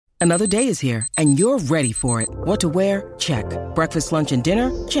Another day is here, and you're ready for it. What to wear? Check. Breakfast, lunch, and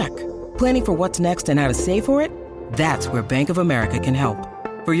dinner? Check. Planning for what's next and how to save for it? That's where Bank of America can help.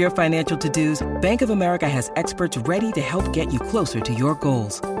 For your financial to-dos, Bank of America has experts ready to help get you closer to your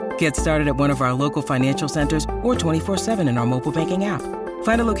goals. Get started at one of our local financial centers or 24/7 in our mobile banking app.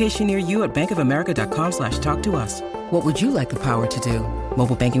 Find a location near you at bankofamerica.com/talktous. What would you like the power to do?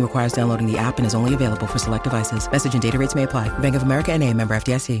 Mobile banking requires downloading the app and is only available for select devices. Message and data rates may apply. Bank of America N.A., member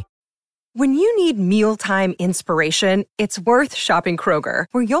FDIC. When you need mealtime inspiration, it's worth shopping Kroger,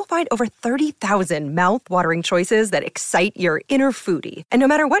 where you'll find over 30,000 mouth-watering choices that excite your inner foodie. And no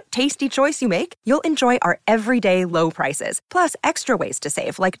matter what tasty choice you make, you'll enjoy our everyday low prices, plus extra ways to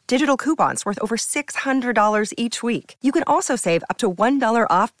save, like digital coupons worth over $600 each week. You can also save up to $1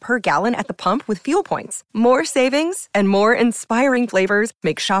 off per gallon at the pump with fuel points. More savings and more inspiring flavors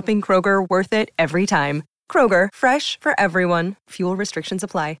make shopping Kroger worth it every time. Kroger, fresh for everyone. Fuel restrictions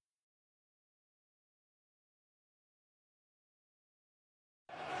apply.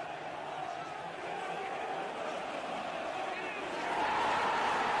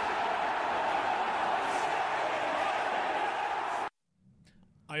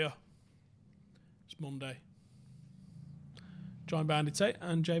 Hiya. It's Monday. Joined by Andy Tate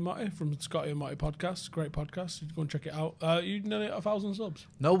and Jay Motti from Scotty and Motti Podcast. Great podcast. You go and check it out. You nearly at 1,000 subs?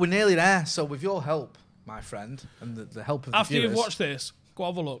 No, we're nearly there. So with your help, my friend, and the help of the After viewers, you've watched this, go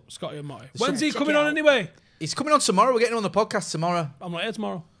have a look. Scotty and Motti. When's he coming on anyway? He's coming on tomorrow. We're getting him on the podcast tomorrow. I'm not here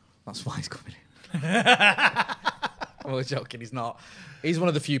tomorrow. That's why he's coming in. I'm only joking. He's not. He's one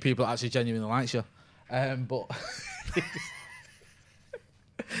of the few people that actually genuinely likes you. But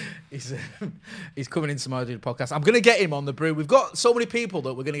he's coming in tomorrow to do the podcast. I'm going to get him on the Brew. We've got so many people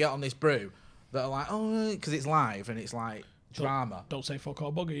that we're going to get on this Brew that are like, oh, because it's live and it's like drama. Don't say fuck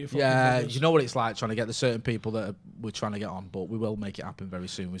all bugger. Yeah, you know what it's like trying to get the certain people that we're trying to get on, but we will make it happen very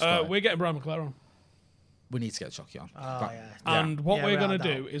soon. We're getting Brian McClare on. We need to get Chucky on. And what we're going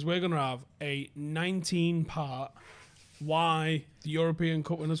to do is we're going to have a 19-part why the European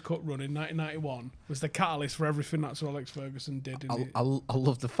Cup Winners' Cup run in 1991 was the catalyst for everything that Sir Alex Ferguson did. I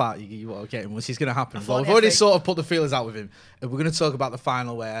love the fact you want to get him, which is going to happen. Well, we've already sort of put the feelers out with him. And we're going to talk about the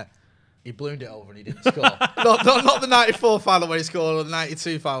final where he ballooned it over and he didn't score. not the 94 final where he scored, or the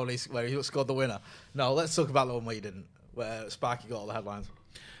 92 final where he scored the winner. No, let's talk about the one where he didn't, where Sparky got all the headlines.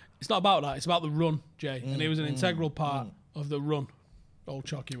 It's not about that. It's about the run, Jay. And he was an integral part of the run. Old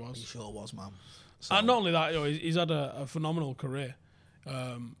Chucky was. He sure was, man. So. And not only that, he's had a phenomenal career.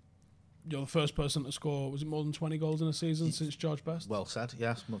 You're the first person to score, was it more than 20 goals in a season since George Best? Well said,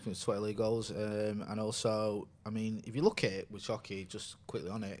 yes. I think it's 20 league goals. And also, I mean, if you look at it with Chucky, just quickly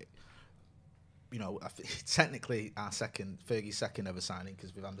on it, you know, technically Fergie's second ever signing,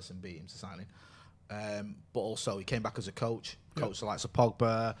 because with Anderson beat him to signing. But also, he came back as a coach. Coached the likes of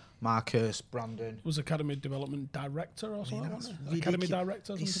Pogba, Marcus, Brandon. Was Academy Development Director or something? Really Academy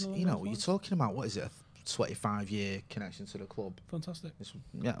Director? You're talking about, what is it, a 25-year connection to the club. Fantastic.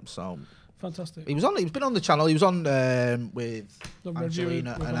 So... Fantastic. He's been on the channel. He was on with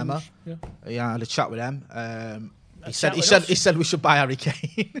Angelina and Emma. Yeah, I had a chat with them. He said we should buy Harry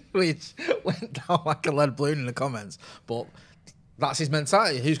Kane, which went down like a lead balloon in the comments. But that's his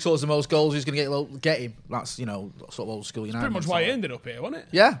mentality. Who scores the most goals? Who's going to get him? That's, sort of old school United. Pretty much why he ended up here, wasn't it?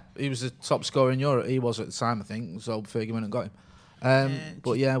 Yeah, he was the top scorer in Europe. He was at the time, I think. So Fergie went and got him.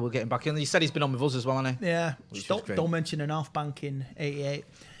 But yeah, we'll get him back in. He said he's been on with us as well, hasn't he? Yeah. Don't mention an off bank in '88.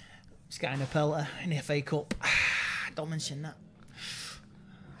 Sky and a pelter in the FA Cup. Don't mention that.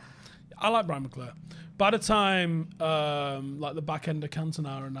 I like Brian McClare. By the time, like the back end of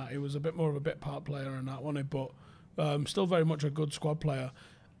Cantona and that, he was a bit more of a bit part player and that, wasn't he? But still very much a good squad player.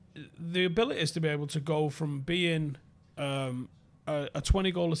 The ability is to be able to go from being a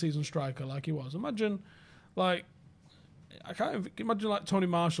 20-goal a season striker like he was. Imagine, like, I can't imagine like Tony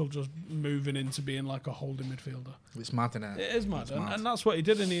Marshall just moving into being like a holding midfielder. It's mad, isn't it? It is mad, and that's what he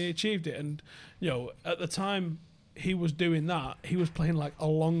did, and he achieved it. And at the time he was doing that, he was playing like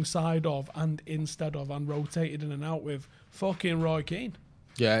alongside of and instead of and rotated in and out with fucking Roy Keane.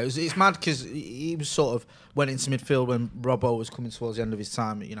 Yeah, it's mad because he was sort of went into midfield when Robbo was coming towards the end of his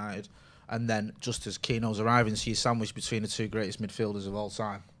time at United, and then just as Keane was arriving, so you're sandwiched between the two greatest midfielders of all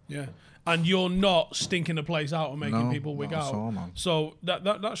time. Yeah. And you're not stinking the place out or making people wig out. So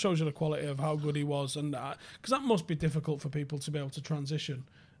that shows you the quality of how good he was, and because that must be difficult for people to be able to transition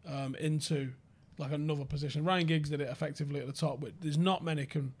into like another position. Ryan Giggs did it effectively at the top, but there's not many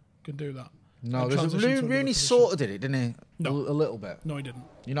can do that. No, Rooney sort of did it, didn't he? No. A little bit. No, he didn't.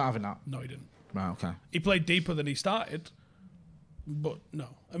 You're not having that? No, he didn't. Right, okay. He played deeper than he started, but no.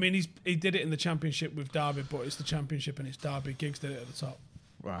 I mean, he did it in the Championship with Derby, but it's the Championship and it's Derby. Giggs did it at the top.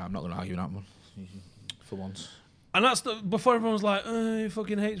 Right, I'm not going to argue that one for once. And that's before everyone was like, he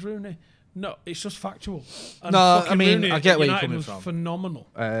fucking hates Rooney. No, it's just factual. And No, I mean, Rooney I get at where you're United coming was from. phenomenal.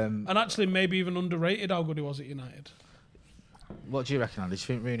 And actually maybe even underrated how good he was at United. What do you reckon, Andy? Do you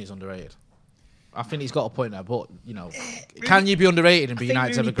think Rooney's underrated? I think he's got a point there, but, can you be underrated and be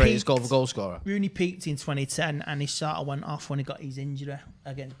United's ever greatest goal scorer? Rooney peaked in 2010 and he sort of went off when he got his injury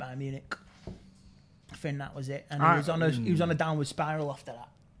against Bayern Munich. I think that was it. And he was on a downward spiral after that.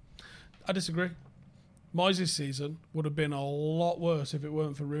 I disagree. Moyes' season would have been a lot worse if it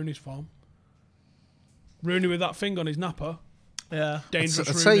weren't for Rooney's form. Rooney with that thing on his napper. Yeah. Dangerous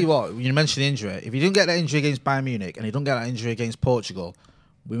I'll Rooney. tell you what, you mentioned the injury. If he didn't get that injury against Bayern Munich and he didn't get that injury against Portugal,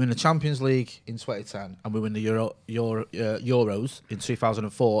 we win the Champions League in 2010 and we win the Euros in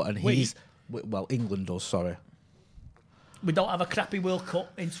 2004 and England does, sorry. We don't have a crappy World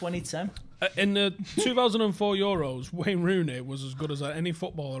Cup in 2010. In the 2004 Euros, Wayne Rooney was as good as any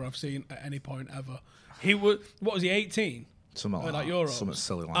footballer I've seen at any point ever. He was, 18? Something at like that that. Euros. Something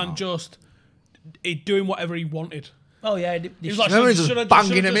silly like and that. he doing whatever he wanted. Oh, yeah. He was like, Remember just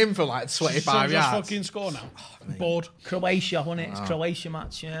banging him just, in for like 25 yards? Just fucking score now. Bored. Croatia, wasn't it? It's Croatia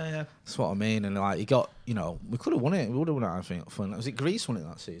match, yeah. That's what I mean. And like, he got, we could have won it. We would have won it, I think. Was it Greece won it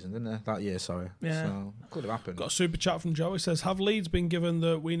that season, didn't they? That year, sorry. Yeah. So, it could have happened. Got a super chat from Joe. He says, have Leeds been given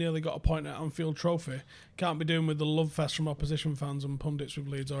the we nearly got a point at Anfield trophy? Can't be doing with the love fest from opposition fans and pundits with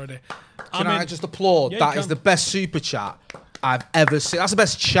Leeds already. Can I just applaud? Yeah, That is the best super chat I've ever seen. That's the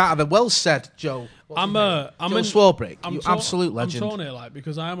best chat I've ever. Well said, Joe. I'm Joe Swarbrick, you absolute legend. I'm torn here,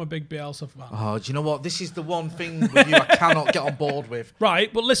 because I am a big Bielsa fan. Oh, do you know what? This is the one thing with you I cannot get on board with.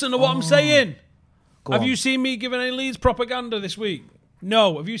 Right, but listen to what I'm saying. Have you seen me giving any Leeds propaganda this week?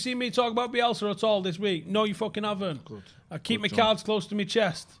 No. Have you seen me talk about Bielsa at all this week? No, you fucking haven't. Good. I keep my cards close to my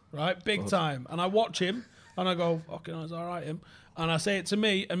chest, right? Big time. And I watch him, and I go, fucking hell, it's all right, him. And I say it to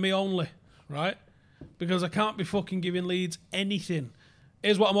me, and me only, right? Because I can't be fucking giving Leeds anything.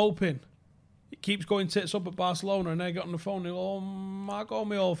 Here's what I'm hoping. It keeps going tits up at Barcelona, and they get on the phone and they go, oh, my God,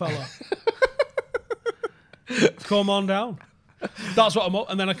 me old fella. Come on down. That's what I'm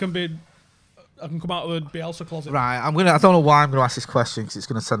hoping. And then I can come out of the Bielsa closet. Right, I don't know why I'm going to ask this question because it's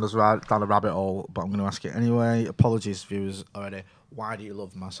going to send us right down a rabbit hole, but I'm going to ask it anyway. Apologies, viewers, already. Why do you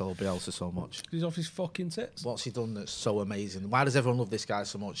love Marcelo Bielsa so much? He's off his fucking tits. What's he done that's so amazing? Why does everyone love this guy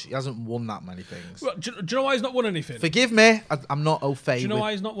so much? He hasn't won that many things. Well, do you know why he's not won anything? Forgive me, I'm not au fait. Do you know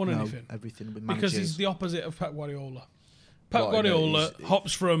why he's not won anything? Everything with managers. Because he's the opposite of Pep Guardiola. Pep Well, Guardiola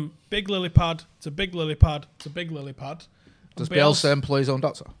hops from big lily pad to big lily pad to big lily pad. Does Bielsa employ his own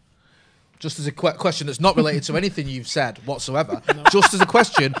doctor? Just as a question that's not related to anything you've said whatsoever. No. Just as a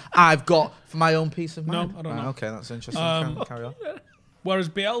question I've got for my own peace of mind. No, I don't know. Okay, that's interesting. Carry on. Whereas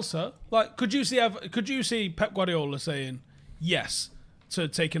Bielsa, could you see Pep Guardiola saying yes to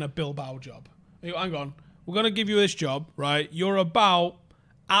taking a Bilbao job? You go, hang on, we're going to give you this job, right? You're about,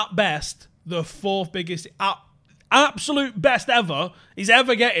 at best, the fourth biggest, absolute best ever he's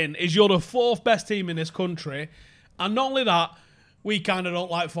ever getting is you're the fourth best team in this country. And not only that, we kind of don't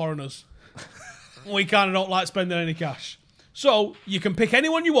like foreigners. We kind of don't like spending any cash. So you can pick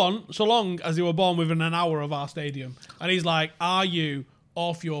anyone you want so long as they were born within an hour of our stadium. And he's like, are you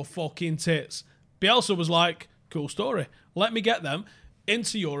off your fucking tits? Bielsa was like, cool story. Let me get them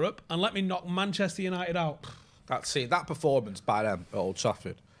into Europe and let me knock Manchester United out. That performance by them at Old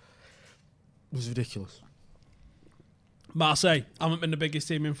Trafford was ridiculous. Marseille haven't been the biggest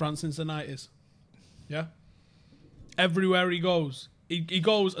team in France since the 90s. Yeah? Everywhere he goes, he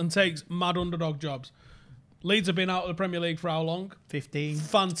goes and takes mad underdog jobs. Leeds have been out of the Premier League for how long? 15.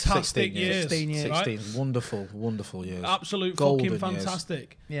 Fantastic 16 years. years. 16 years. 16. Right? Wonderful years. Absolute Golden fucking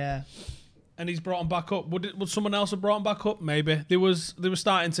fantastic. Yeah. And he's brought him back up. Would someone else have brought him back up? Maybe. They were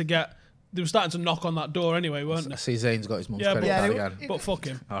starting to knock on that door anyway, weren't they? I see Zane's got his mum's Yeah, credit but- card Yeah, again. But fuck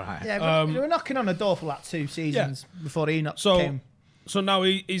him. All right. Yeah, but they were knocking on the door for like 2 seasons before Enoch came. So now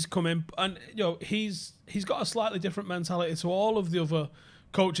he's come in, and he's got a slightly different mentality to all of the other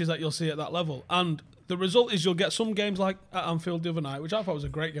coaches that you'll see at that level. And the result is you'll get some games like at Anfield the other night, which I thought was a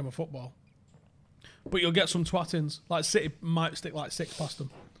great game of football. But you'll get some twattings. Like City might stick like 6 past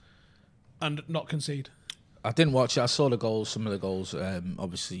them and not concede. I didn't watch it. I saw the goals, some of the goals.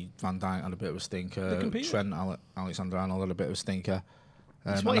 Obviously, Van Dijk had a bit of a stinker. Trent Alexander-Arnold had a bit of a stinker.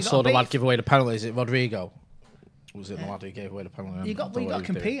 And I saw the lad give away the penalty. Is it Rodrigo? Was it the lad who gave away the penalty? You got to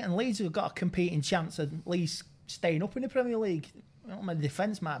compete, and Leeds have got a competing chance of at least staying up in the Premier League. Well, my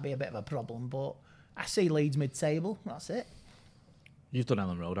defence might be a bit of a problem, but I see Leeds mid-table. That's it. You've done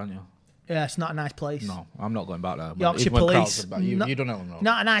Ellen Road, haven't you? Yeah, it's not a nice place. No, I'm not going back there. Yorkshire Even when Police. Carl's you've done Ellen Road.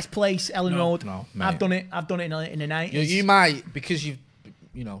 Not a nice place, Ellen Road. No, mate. I've done it in the 90s. You might, because you've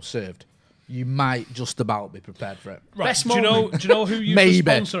served, you might just about be prepared for it. Right. Best Do you know who used Maybe.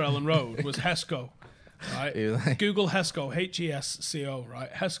 to sponsor Ellen Road was Hesco. Right. Google Hesco, HESCO,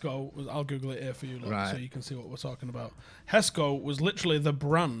 right? Hesco was, I'll Google it here for you, so you can see what we're talking about. Hesco was literally the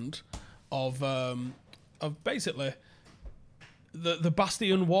brand of basically the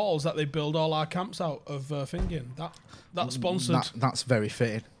bastion walls that they build all our camps out of Fingin. That sponsored. That's very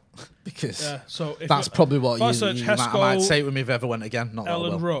fitting. Because so that's probably what you Hesco, might say with me if I ever went again. Not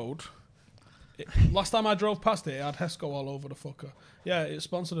Ellen Road. Last time I drove past it had Hesco all over the fucker. Yeah, it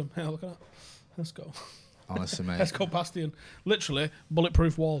sponsored them. Yeah, look at that. Hesco. Honestly, mate. Hesco Bastion. Literally,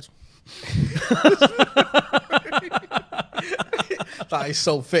 bulletproof walls. That is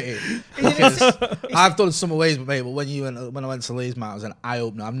so fitting. Because I've done some ways, mate, but when I went to Leeds, mate, it was an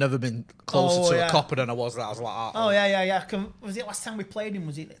eye-opener. I've never been closer to a copper than I was that. I was like, yeah. Was it last time we played him?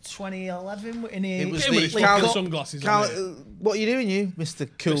 Was it 2011? It was the sunglasses. What are you doing, you, Mr.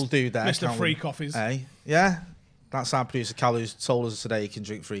 Cool Dude there? Mr. Free Coffees. Hey, yeah. That's our producer, Cal, who's told us today he can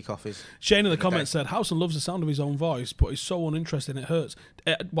drink free coffees. Shane in the comments said, Howson loves the sound of his own voice, but he's so uninteresting it hurts.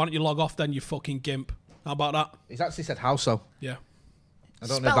 Why don't you log off then, you fucking gimp? How about that? He's actually said Howso. Yeah. I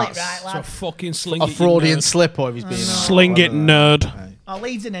don't know if that's right, so fucking sling a Freudian slip, or if he's being sling it, nerd.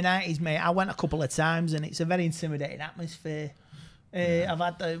 Leeds in the 90s, mate. I went a couple of times, and it's a very intimidating atmosphere. I've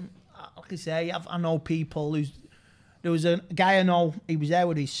had, like I say, I know people who's. There was a guy I know, he was there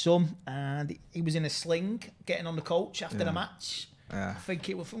with his son, and he was in a sling getting on the coach after the match. Yeah. I think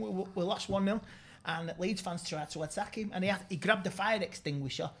we lost 1-0, and Leeds fans tried to attack him, and he grabbed the fire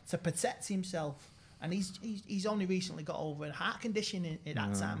extinguisher to protect himself. And he's only recently got over a heart condition at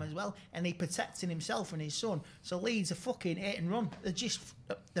that time as well, and he protecting himself and his son. So Leeds are fucking hit and run.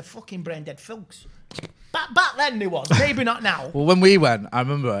 They're fucking brain dead folks. Back then they was, maybe not now. Well, when we went, I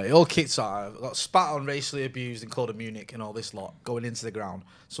remember it all kicked off. I got spat on, racially abused, and called a Munich and all this lot going into the ground.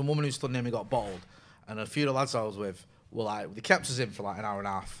 Some woman who stood near me got bottled, and a few of the lads I was with were like, they kept us in for like an hour and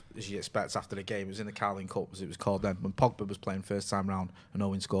a half, as you expect after the game. It was in the Carling Cup, as it was called then, when Pogba was playing first time round and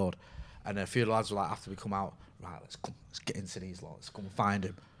Owen scored. And a few of the lads were like, after we come out, right, let's get into these lot, let's come and find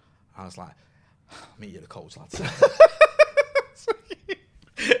him. I was like, I'll meet you at the coach, lads.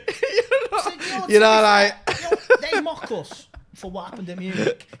 They mock us for what happened at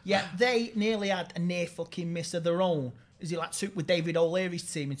Munich, yet they nearly had a near fucking miss of their own. Is it like with David O'Leary's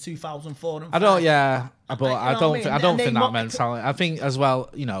team in 2004 and 5? But I don't think that mentality. I think as well,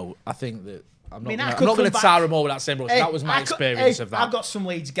 I think that I'm not going to tar him over that same brush. That was my experience of that. I've got some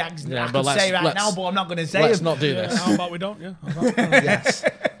Leeds gags that I could say right now, but I'm not going to say them. Let's not do this. How about we don't? Yeah. Yes.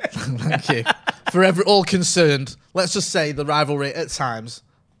 Thank you. For all concerned, let's just say the rivalry at times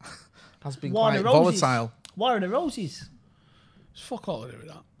has been quite volatile. War of the Roses. It's fuck all to do with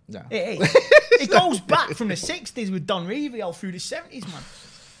that. Yeah. It goes back from the 60s with Don Revie all through the 70s, man.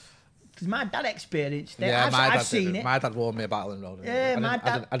 Because my dad experienced it. I've seen it. My dad warned me about Ellen Road.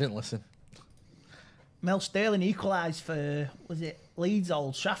 Yeah, I didn't listen. Mel Sterling equalised for, was it Leeds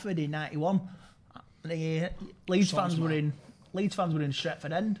Old Trafford in 91? The Leeds fans were in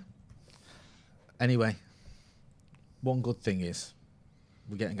Stretford End. Anyway, one good thing is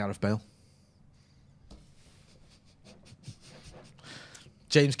we're getting Gareth Bale.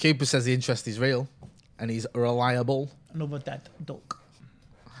 James Cooper says the interest is real and he's reliable. Another dead duck.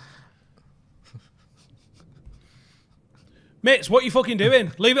 Mates, what you fucking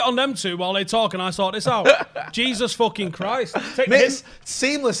doing? Leave it on them two while they talk and I sort this out. Jesus fucking Christ. Mates,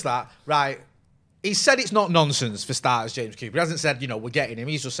 seamless that. Right. He said it's not nonsense for starters, James Cooper. He hasn't said, we're getting him.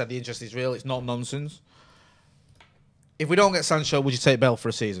 He's just said the interest is real. It's not nonsense. If we don't get Sancho, would you take Bale for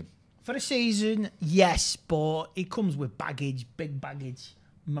a season? For a season, yes, but it comes with baggage, big baggage,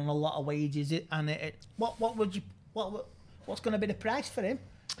 and a lot of wages. What's going to be the price for him?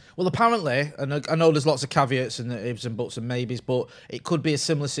 Well, apparently, and I know there's lots of caveats and ifs and buts and maybes, but it could be a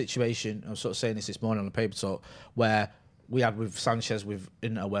similar situation. I was sort of saying this morning on the paper talk, where we had with Sanchez with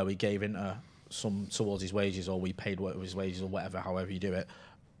Inter, where we gave Inter some towards his wages, or we paid his wages, or whatever, however you do it.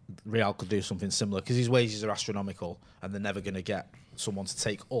 Real could do something similar because his wages are astronomical, and they're never going to get someone to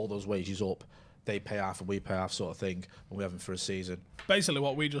take all those wages up. They pay half and we pay half, sort of thing, and we have him for a season. Basically,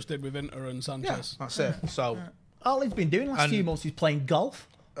 what we just did with Inter and Sanchez. Yeah, that's it. So all he's been doing last few months is playing golf.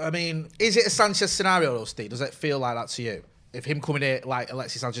 I mean, is it a Sanchez scenario, though, Steve? Does it feel like that to you? If him coming here, like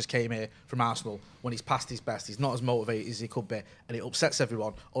Alexis Sanchez came here from Arsenal, when he's past his best, he's not as motivated as he could be, and it upsets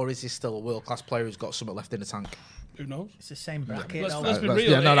everyone, or is he still a world-class player who's got something left in the tank? Who knows? It's the same bracket. Let's be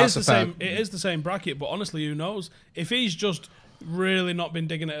real. It is the same bracket, but honestly, who knows? If he's just really not been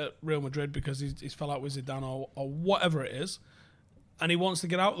digging it at Real Madrid because he's fell out with Zidane or whatever it is, and he wants to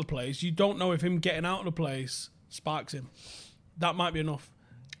get out of the place, you don't know if him getting out of the place sparks him. That might be enough.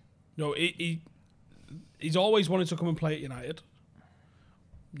 No, he's always wanted to come and play at United.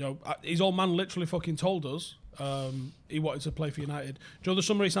 No, his old man literally fucking told us he wanted to play for United. Do you know the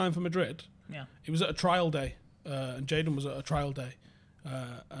summer he signed for Madrid? Yeah. He was at a trial day, and Jadon was at a trial day,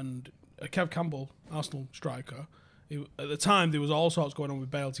 and Kev Campbell, Arsenal striker. At the time, there was all sorts going on with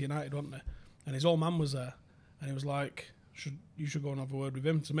Bale to United, wasn't there? And his old man was there, and he was like, "You should go and have a word with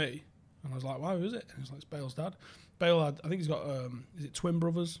him." To me, and I was like, "Why? Who is it?" And he's like, "It's Bale's dad." Bale had, I think he's got, is it twin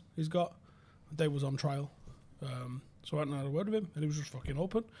brothers? He's got. They was on trial. So I went and had a word with him, and he was just fucking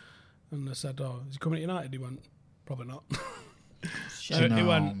open. And I said, "Oh, is he coming to United?" He went, "Probably not." He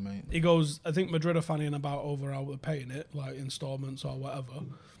went. Mate. He goes, "I think Madrid are fanning about over how they're paying it, like installments or whatever."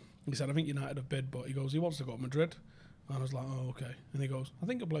 He said, "I think United have bid, but he goes, he wants to go to Madrid." And I was like, "Oh, okay." And he goes, "I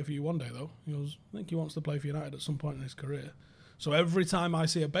think he'll play for you one day, though." He goes, "I think he wants to play for United at some point in his career." So every time I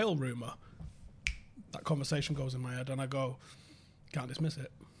see a Bale rumour, that conversation goes in my head, and I go, "Can't dismiss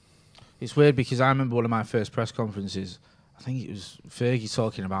it." It's weird because I remember one of my first press conferences. I think it was Fergie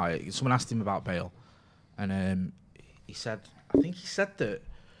talking about it. Someone asked him about Bale, and he said, I think he said that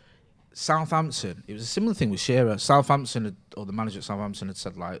Southampton. It was a similar thing with Shearer. Southampton or the manager at Southampton had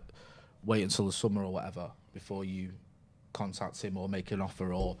said like, wait until the summer or whatever before you contact him or make an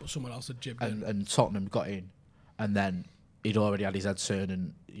offer, or but someone else had jibbed in. And Tottenham got in, and then he'd already had his head turned,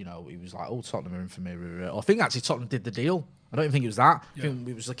 and he was like, "Oh, Tottenham are in for me." Or I think actually Tottenham did the deal. I don't even think it was that. Yeah. I think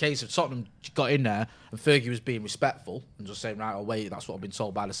it was the case of Tottenham got in there and Fergie was being respectful and just saying, "Right, I'll wait." That's what I've been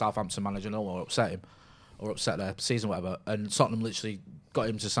told by the Southampton manager. No one will upset him or upset their season, or whatever. And Tottenham literally got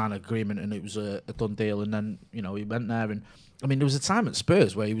him to sign an agreement, and it was a done deal. And then he went there, and I mean, there was a time at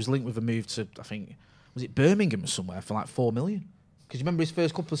Spurs where he was linked with a move to, I think, was it Birmingham or somewhere for like $4 million? Because you remember his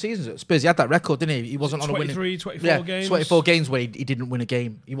first couple of seasons at Spurs, he had that record, didn't he? He wasn't on a winning... 24 games. 24 games where he didn't win a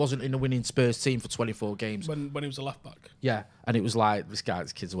game. He wasn't in a winning Spurs team for 24 games. When he was a left-back. Yeah, and it was like, this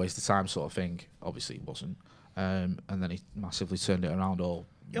kid's a waste of time sort of thing. Obviously he wasn't. And then he massively turned it around all.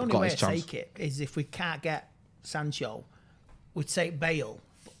 The only way to take it is if we can't get Sancho, we'd take Bale,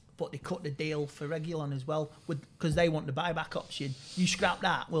 but they cut the deal for Reguilon as well, because they want the buyback option. You scrap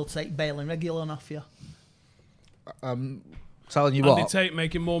that, we'll take Bale and Reguilon off you. Telling you Andy what, Tate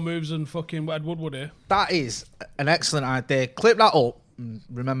making more moves than fucking Ed Woodward here. That is an excellent idea. Clip that up and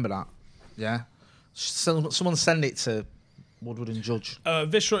remember that. Yeah, someone send it to Woodward and Judge.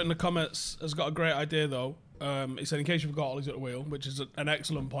 Vishra in the comments has got a great idea though. He said, in case you forgot, Ollie's at the wheel, which is an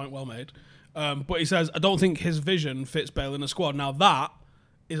excellent point, well made. But he says, I don't think his vision fits Bale in the squad. Now that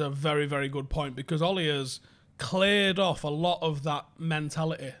is a very, very good point, because Ollie has cleared off a lot of that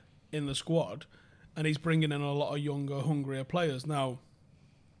mentality in the squad, and he's bringing in a lot of younger, hungrier players. Now,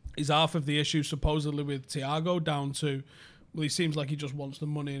 is half of the issue supposedly with Thiago down to, well, he seems like he just wants the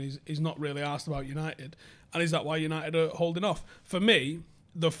money and he's not really asked about United. And is that why United are holding off? For me,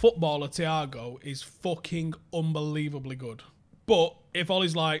 the footballer Thiago is fucking unbelievably good. But if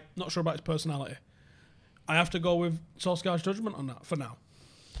Ollie's like, not sure about his personality, I have to go with Solskjaer's judgment on that for now.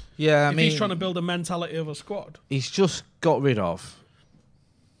 Yeah, I mean, he's trying to build a mentality of a squad. He's just got rid of.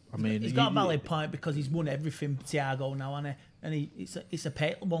 I mean, he's got a valid point because he's won everything, Thiago, now, hasn't he? And it's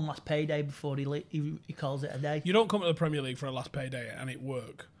one last payday before he calls it a day. You don't come to the Premier League for a last payday and it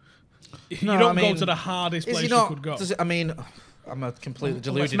work. No, you don't go to the hardest place you could go. I'm a completely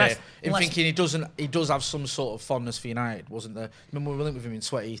deluded here. In thinking he does have some sort of fondness for United, wasn't there? Remember we were linked with him in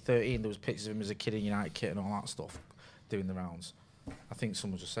 2013. There was pictures of him as a kid in United kit and all that stuff, doing the rounds. I think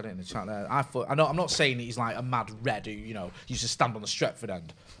someone just said it in the chat there. I'm not saying he's like a mad red who used to stand on the Stretford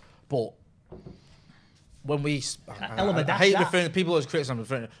end, but when we, I hate referring to people as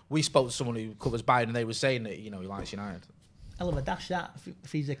criticism. We spoke to someone who covers Bayern and they were saying that he likes United. Hell of a dash that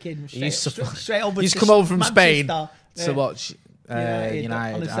if he's a kid. Straight over. He's come over from Spain to watch United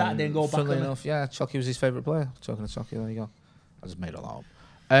on a Saturday and go back. Funnily enough, yeah, Chucky was his favourite player. Talking to Chucky, there you go. I just made all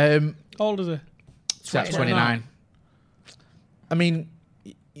that up. How old is he? 29. I mean,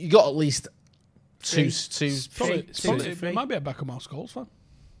 you got at least two. It might be a Beckham or Scholes fan.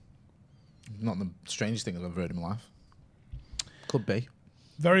 Not the strangest thing I've ever heard in my life. Could be.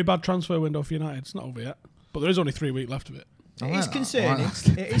 Very bad transfer window for United. It's not over yet, but there is only 3 weeks left of it. It is concerning.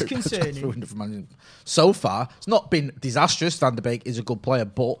 It is concerning. So far, it's not been disastrous. Van de Beek is a good player,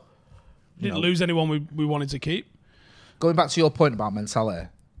 but didn't lose anyone we wanted to keep. Going back to your point about mentality,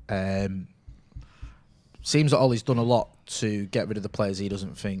 seems that Ollie's done a lot to get rid of the players he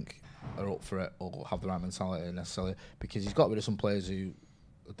doesn't think are up for it or have the right mentality necessarily, because he's got rid of some players who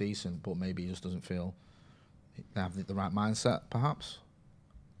are decent, but maybe he just doesn't feel they have the right mindset, perhaps.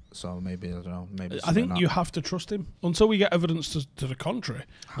 So maybe, I don't know. Maybe I think you have to trust him until we get evidence to the contrary.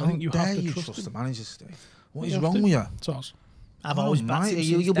 I think you have to trust the manager, Steve? What is wrong with you? Toss. I've always backed him since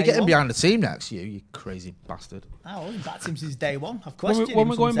You'll be day getting one. behind the team next year, you crazy bastard. I always backed him since day one. I've When questioned we're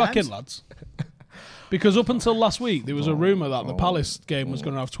him going back in, sometimes. lads. Because up until last week, there was a rumour that the Palace game was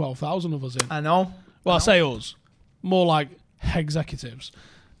going to have 12,000 of us in. I know. Well, I say us. More like executives.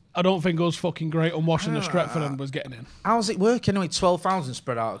 I don't think us fucking great unwashing the Stretford end was getting in. How's it work anyway? 12,000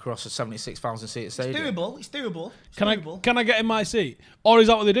 spread out across a 76,000 seat stadium. It's doable. Can I get in my seat? Or is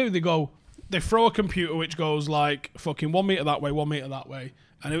that what they do? They throw a computer which goes like fucking 1 metre that way, 1 metre that way,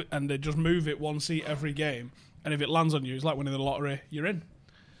 and they just move it 1 seat every game. And if it lands on you, it's like winning the lottery, you're in.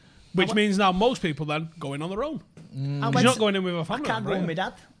 Which means now most people then go in on their own. You're not going in with a family. I can't go with my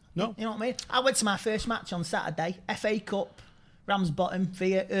dad. No. You know what I mean? I went to my first match on Saturday, FA Cup, Ramsbottom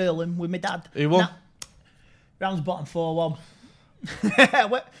via Earlham with my dad. Who won? Ramsbottom 4-1.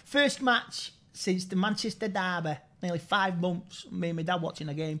 First match since the Manchester derby. Nearly 5 months, me and my dad watching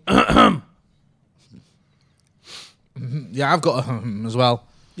a game. Yeah, I've got a as well.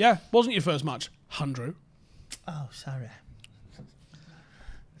 Yeah, wasn't your first match, Andrew? Oh, sorry.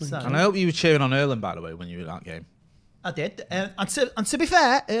 And I hope you were cheering on Erland, by the way, when you were at that game. I did. And to be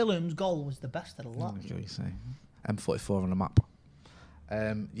fair, Earlham's goal was the best of the lot. What you say? M44 on the map.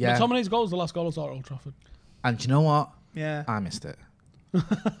 Yeah. McTominay's goal was the last goal I saw at Old Trafford. And do you know what? Yeah. I missed it.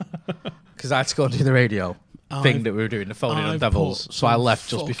 Because I had to go and do the radio thing that we were doing, the phoning on Devils. So I left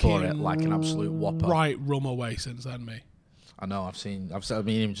just before it like an absolute whopper. Right rum away since then, mate. I know, I've seen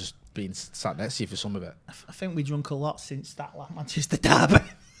him just being sat next to you for some of it. I think we drunk a lot since that Manchester derby.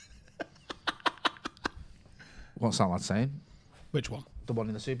 What's that lad saying? Which one? The one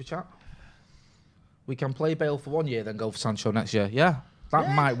in the super chat? We can play Bale for 1 year, then go for Sancho next year. Yeah,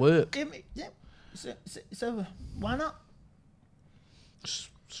 that might work. Yeah. So why not?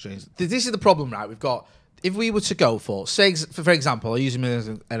 Strange. This is the problem, right? We've got, if we were to go for example, I'll use him as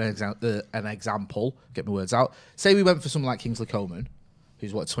an example, get my words out. Say we went for someone like Kingsley Coman,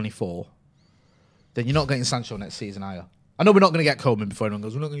 who's 24, then you're not getting Sancho next season, are you? I know we're not going to get Coman before anyone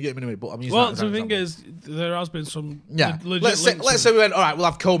goes, we're not going to get him anyway, but I'm using that as an the thing example. is, there has been some legit Let's say we went, all right, we'll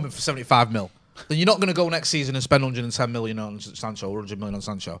have Coman for 75 mil. Then you're not going to go next season and spend 110 million on Sancho or 100 million on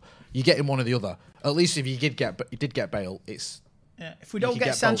Sancho. You're getting one or the other. At least if you did get Bale, it's... Yeah, if we don't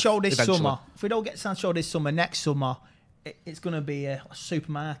get Sancho this summer, next summer, it's going to be a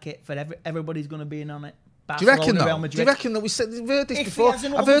supermarket for everybody's going to be in on it. Do you reckon though? Do you reckon that we've heard this before?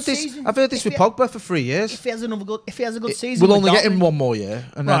 I've heard this with Pogba for 3 years. If he has a good season, we'll only get him 1 more year.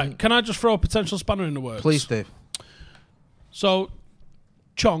 And right? Then, can I just throw a potential spanner in the works? Please do. So,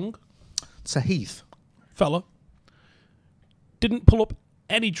 Chong, it's a Heath fella, didn't pull up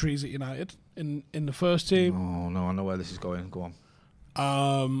any trees at United in the first team. Oh no, I know where this is going. Go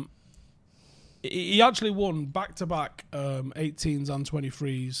on. He actually won back-to-back 18s and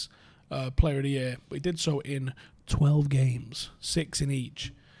 23s Player of the Year, but he did so in 12 games, 6 in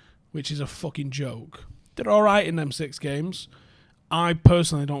each, which is a fucking joke. Did all right in them 6 games. I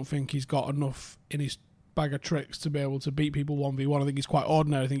personally don't think he's got enough in his bag of tricks to be able to beat people 1v1. I think he's quite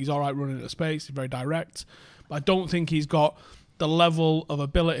ordinary. I think he's all right running at space. He's very direct. But I don't think he's got the level of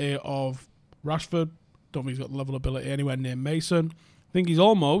ability of Rashford. Don't think he's got the level of ability anywhere near Mason. I think he's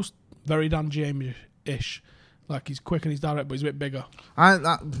almost very Dan James-ish. Like, he's quick and he's direct, but he's a bit bigger.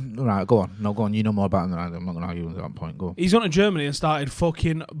 Right, go on. No, go on. You know more about him than I do. I'm not going to argue with that point. Go on. He's gone to Germany and started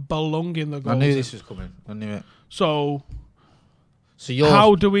fucking belonging the goals. I knew this was coming. I knew it. So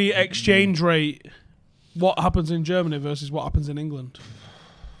how do we exchange rate what happens in Germany versus what happens in England?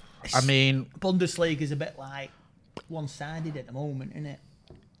 I mean, Bundesliga is a bit like one-sided at the moment, isn't it?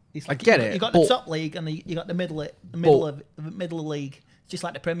 It's like I get it. You got the top league and you got the middle of league, just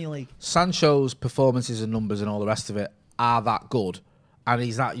like the Premier League. Sancho's performances and numbers and all the rest of it are that good, and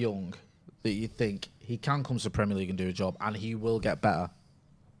he's that young that you think he can come to the Premier League and do a job, and he will get better.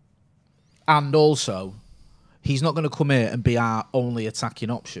 And also, he's not going to come here and be our only attacking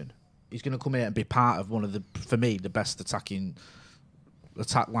option. He's going to come here and be part of one of the, for me, the best attack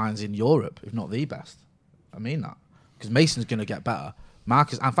lines in Europe, if not the best. I mean that. Because Mason's going to get better.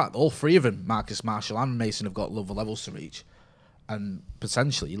 Marcus, in fact, all 3 of them, Marcus, Marshall and Mason, have got other levels to reach. And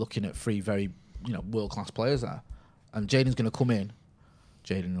potentially, you're looking at 3 very, world-class players there. And Jaden's going to come in.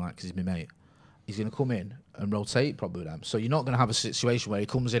 Jaden, because he's my mate. He's going to come in and rotate probably with them. So you're not going to have a situation where he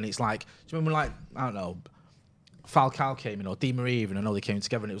comes in, it's like, do you remember I don't know, Falcao came in, or Di Maria even, I know they came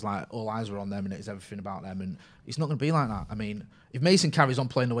together and it was like all eyes were on them and it's everything about them, and it's not going to be like that. I mean, if Mason carries on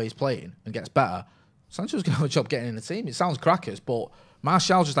playing the way he's playing and gets better, Sancho's going to have a job getting in the team. It sounds crackers, but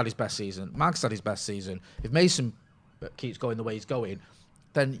Martial's just had his best season. Marcus had his best season. If Mason keeps going the way he's going,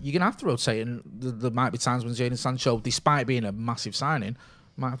 then you're going to have to rotate, and there might be times when Jadon Sancho, despite being a massive signing,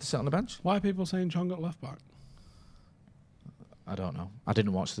 might have to sit on the bench. Why are people saying Chong at left back? I don't know. I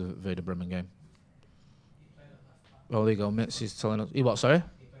didn't watch the Werder Bremen game. Oh, there you go. Mitz is telling us. He what? Sorry.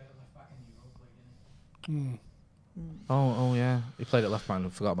 Oh yeah. He played at left back. I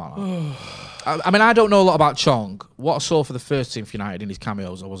forgot about that. I mean, I don't know a lot about Chong. What I saw for the first team for United in his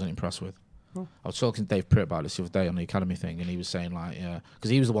cameos, I wasn't impressed with. I was talking to Dave Pritt about this the other day on the academy thing, and he was saying like, yeah, because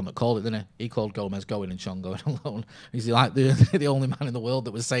he was the one that called it, didn't he? He called Gomez going and Chong going alone. He's like the only man in the world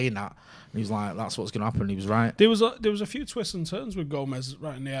that was saying that. And he was like, that's what's going to happen. And he was right. There was a few twists and turns with Gomez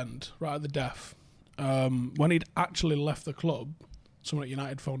right in the end, right at the death. When he'd actually left the club, someone at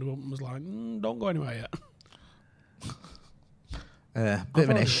United phoned him up and was like, don't go anywhere yet. Bit of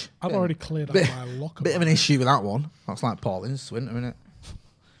an issue. I've already cleared out my locker. Bit of an issue with that one. That's like Paul Ince, isn't it?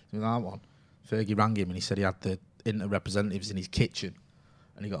 With that one. Fergie rang him and he said he had the Inter representatives in his kitchen,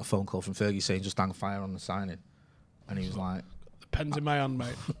 and he got a phone call from Fergie saying just hang fire on the signing, and he was like, the pen's in my hand,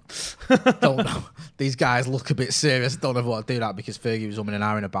 mate. don't know. These guys look a bit serious. Don't know what to do that, because Fergie was umming and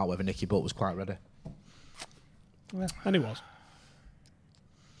ahhing about whether Nicky Butt was quite ready. Yeah, and he was.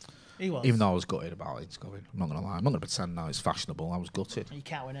 He was. Even though I was gutted about it going. I'm not going to lie. I'm not going to pretend now it's fashionable. I was gutted. You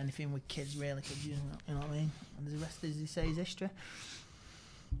can't win anything with kids, really, could you? You know what I mean? And the rest, as they say, is history.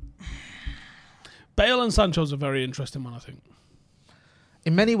 Bale and Sancho's a very interesting one, I think.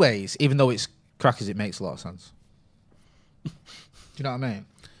 In many ways, even though it's crackers, it makes a lot of sense. Do you know what I mean?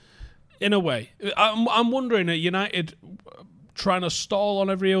 In a way. I'm wondering, at United trying to stall on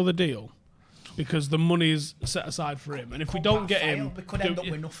every other deal because the money is set aside for him. And if we don't get him... We could end up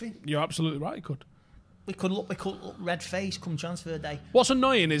with nothing. You're absolutely right, it could. We could look red face come transfer day. What's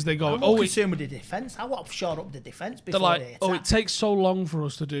annoying is they go, I'm concerned with the defence. I want to shore up the defence before they're like, they it takes so long for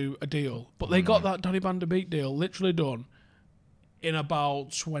us to do a deal. But they got that Donny van de Beek deal literally done in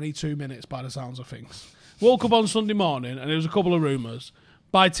about 22 minutes by the sounds of things. Woke up on Sunday morning and there was a couple of rumours.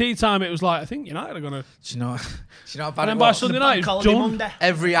 By tea time, it was like, I think United are going to... Do you know how bad and it then by was? Sunday night, it's done. Monday.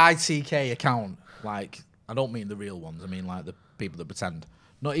 Every ITK account, like, I don't mean the real ones, I mean like the people that pretend.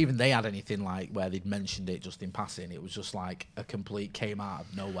 Not even they had anything like where they'd mentioned it just in passing. It was just like a complete came out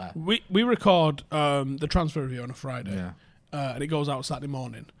of nowhere. We record the transfer review on a Friday, Yeah. And it goes out Saturday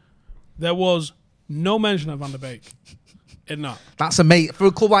morning. There was no mention of Van der Beek in that. That's amazing. For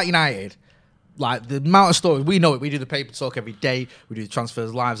a club like United, like the amount of stories, we know it. We do the paper talk every day. We do the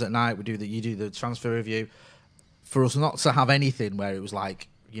transfers lives at night. You do the transfer review. For us not to have anything where it was like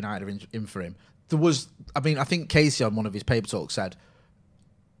United are in for him. There was, I mean, I think Casey on one of his paper talks said,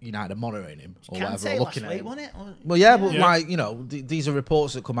 United are monitoring him or whatever, or looking at him. Wasn't it? Well, yeah, but like, you know, these are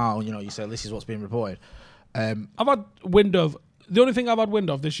reports that come out and, you know, you say this is what's being reported. I've had wind of... The only thing I've had wind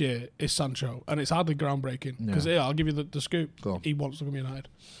of this year is Sancho, and it's hardly groundbreaking. Because, I'll give you the scoop. He wants to come United.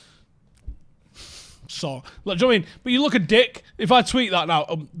 So, like, do you know what I mean? But you look at Dick, if I tweet that now,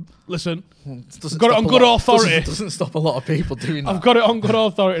 listen, got it on good authority. Doesn't stop a lot of people doing that. I've got it on good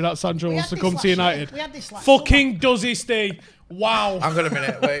authority that Sancho wants to come to United. Fucking does he, Steve? Wow. Hang on a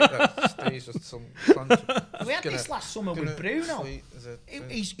minute, wait. Steve's just some... We had this last summer with Bruno.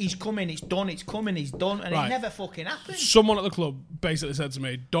 He's coming, it's done, it's coming, he's done, and it never fucking happened. Someone at the club basically said to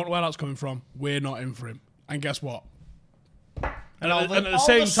me, don't know where that's coming from, we're not in for him. And guess what? And at the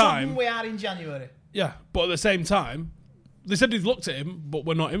same time... we are in January. Yeah, but at the same time, they said they've looked at him, but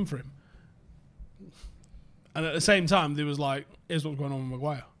we're not in for him. And at the same time, they was like, here's what's going on with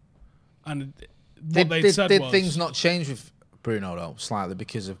Maguire. And what they said was... Did things not change with Bruno, though, slightly,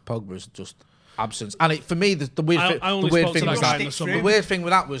 because of Pogba's just absence? And for me, the weird thing was that the weird thing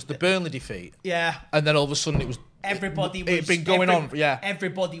with that was the Burnley defeat. Yeah. And then all of a sudden it was... It'd been going on, yeah.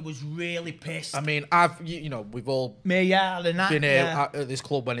 Everybody was really pissed. I mean, we've all been here at this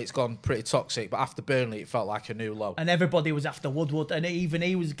club when it's gone pretty toxic, but after Burnley, it felt like a new low. And everybody was after Woodward, and even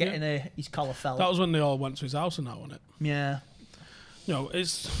he was getting his collar felt. That was when they all went to his house and that, wasn't it? Yeah. You know,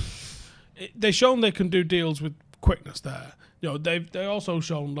 they've shown they can do deals with quickness there. You know, they also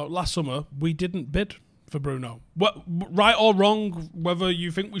shown that last summer we didn't bid for Bruno. Right or wrong, whether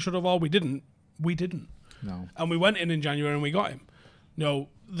you think we should have or we didn't. No. And we went in January and we got him. You know,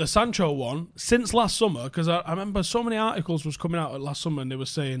 the Sancho one, since last summer, because I remember so many articles was coming out last summer and they were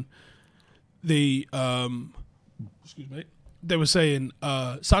saying Sancho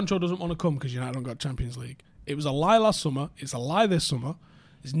doesn't want to come because United don't got Champions League. It was a lie last summer. It's a lie this summer.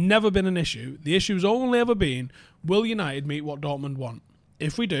 It's never been an issue. The issue's only ever been, will United meet what Dortmund want?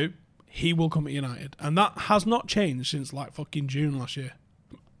 If we do, he will come at United. And that has not changed since like fucking June last year.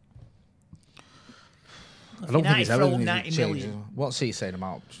 I don't think he's ever going to 90 change. million. What's he saying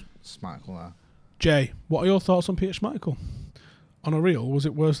about Schmeichel there? Jay, what are your thoughts on Peter Schmeichel? On a reel, was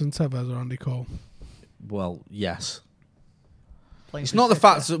it worse than Tevez or Andy Cole? Well, yes. It's not the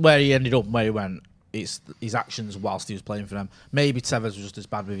fact that where he ended up, where he went. it's his actions whilst he was playing for them. Maybe Tevez was just as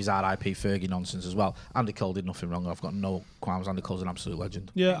bad with his RIP Fergie nonsense as well. Andy Cole did nothing wrong. I've got no qualms. Andy Cole's an absolute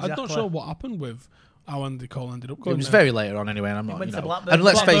legend. Yeah, Exactly. I'm not sure what happened with how Andy Cole ended up going. It was there. very later on anyway, and I'm not. went You to know, Blackburn. and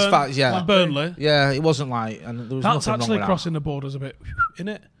let's face Blackburn, facts. Yeah, like Burnley. yeah, it wasn't like, and there was That's nothing actually wrong with crossing the borders a bit,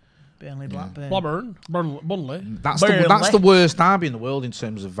 innit? Burnley, Blackburn. Burnley. that. Burnley. That's the worst derby in the world in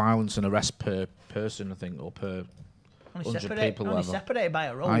terms of violence and arrest per person, I think, or per 100 people. Only Whatever. separated by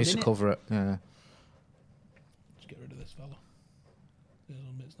a road. I used to innit? cover it. Yeah. Let's get rid of this fella. This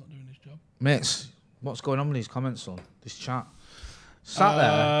little bit's not doing his job. Mates, what's going on with these comments, son? This chat. Sat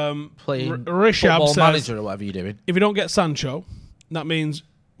there playing Rishab football says, manager or whatever you're doing. if you don't get Sancho, that means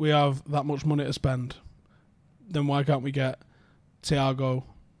we have that much money to spend. Then why can't we get Thiago,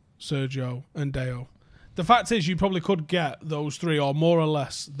 Sergio, and Deo? The fact is, you probably could get those three, or more or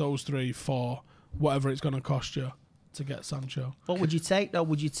less those three, for whatever it's going to cost you to get Sancho. What would you take, though?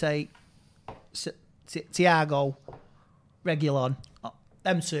 Would you take Thiago, Reguilon,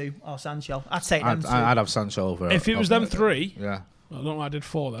 them two, or Sancho? I'd take them two. I'd have Sancho over. If it was them three, Yeah. I don't know why I did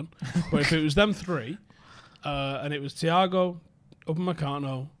four then, but if it was them three, and it was Thiago,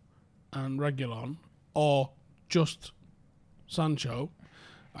 Upamecano, and Reguilon, or just Sancho,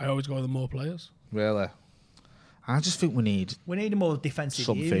 I always go with the more players. Really? I just think we need We need a more defensive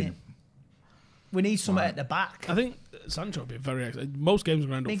something. unit. We need something at the back. I think Sancho will be very. Most games are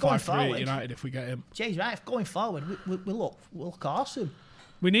going to end Going up 5-3 forward. at United if we get him. Jay's right. If going forward, we'll look awesome.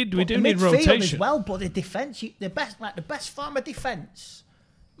 We do The need midfield rotation as well, but the defence, the best form of defence.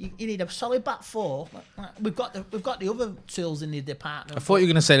 You need a solid back four. We've got the other tools in the department. I thought you were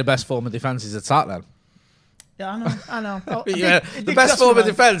going to say the best form of defence is attack then. Yeah, I know. Oh, Yeah, the best form of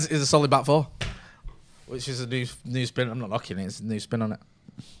defence is a solid back four, which is a new spin. I'm not knocking it; it's a new spin on it.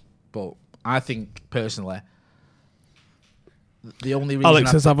 But I think personally, the only reason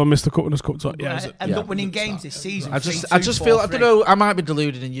Alex says, "Have I missed the cup when it's cupped up?" Yeah, end up winning games this season. I just feel I don't know. I might be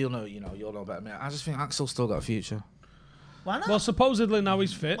deluded, and you'll know better than me. I just think Axel's still got a future. Why not? well, supposedly now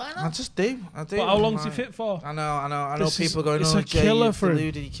he's fit. Why I not? just do. I do. But how long's he Like- fit for? I know. This is- People going, it's "Oh, a Jay, killer you're for him."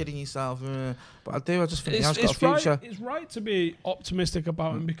 deluded. You're kidding yourself." But I do. I just think he has got a Right, future. it's right to be optimistic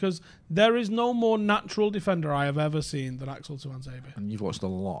about him because there is no more natural defender I have ever seen than Axel Tuanzebe. And you've watched a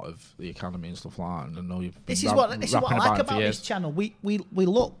lot of the academy and stuff like that, and I know you've. This been is what I rapping like it for about years. this channel. We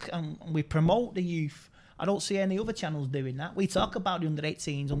look and we promote the youth. I don't see any other channels doing that. We talk about the under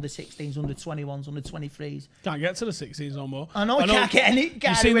 18s, under 16s, under 21s, under 23s. Can't get to the 16s no more. I know we can't get any.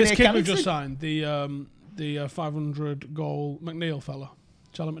 You've seen this kid we just signed, the 500 goal McNeil fella.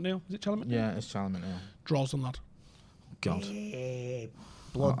 Charlie McNeil? Is it Charlie McNeil? Yeah, it's Charlie McNeil. Draws on lad. God.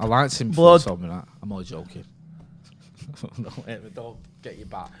 Blood. I liked him before Blood. he told me that. I'm only joking. don't get you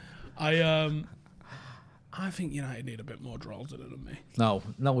back. I think United need a bit more Droylsden than me. No,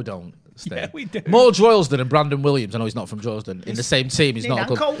 we don't. Stay. Yeah, we do. More Droylsden and Brandon Williams. I know he's not from Droylsden. In the same team, he's need not a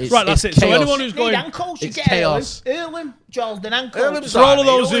good. ankles. It's, Right, that's it's it. So chaos. anyone who's going... Ankles, you It's get chaos. Earlham, Jordan, ankles. Earlham's For all of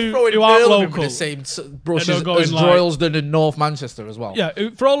alright, those you're who throwing aren't Earlham in local, the same brush they're as going like- Droylsden and North Manchester as well. Yeah,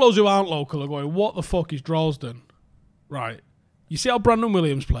 for all those who aren't local are going, what the fuck is Droylsden? Right. You see how Brandon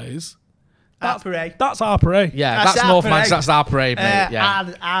Williams plays? Parade. That's our parade. Yeah, That's that's our North parade. Manchester. That's our parade, mate. Yeah,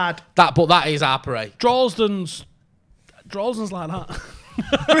 Hard. that is our parade. Droylsden's like that.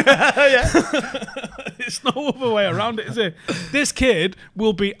 It's no other way around it, is it? This kid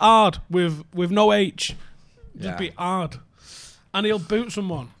will be hard with no H. Just Yeah. be hard. And he'll boot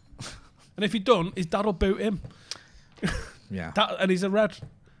someone. And if he don't, his dad will boot him. Yeah. And he's a red.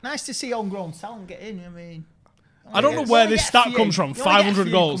 Nice to see homegrown talent get in. I mean, I don't know You where only this get stat a few. comes from. You only get a 500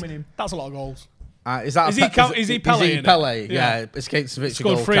 few goals. coming in. That's a lot of goals. Is that Is he Pele in it? Pele? Yeah. Yeah, escapes the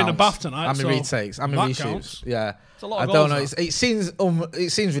Scored goal 3 in the counts. bath tonight, How many so retakes? How many that reshoots? counts. Yeah, It's a lot of I don't goals, know.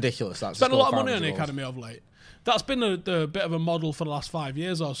 It seems ridiculous. That Spent a lot of money on the academy of late. That's been the bit of a model for the last 5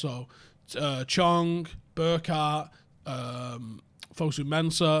 years or so. Chong, Burkhardt, Fosu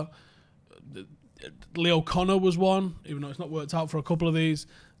Mensah, Leo Connor was one, even though it's not worked out for a couple of these.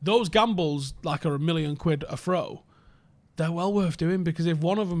 Those gambles, like, are £1 million a throw. They're well worth doing because if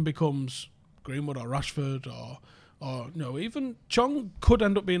one of them becomes Greenwood or Rashford or even Chong could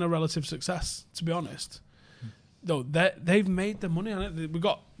end up being a relative success, to be honest. Though they've made the money on it. We've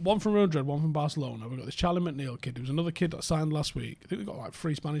got one from Real Madrid, one from Barcelona. We've got this Charlie McNeil kid. There was another kid that signed last week. I think we've got like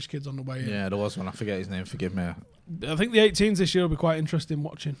 3 Spanish kids on the way in. Yeah, there was one. I forget his name. Forgive me. I think the 18s this year will be quite interesting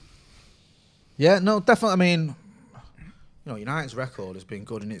watching. Yeah, no, definitely. I mean, United's record has been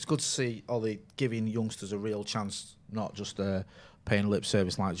good, and it's good to see Ollie giving youngsters a real chance, not just paying lip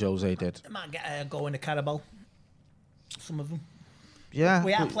service like Jose did. They might get a go in the Carabao. Some of them. Yeah,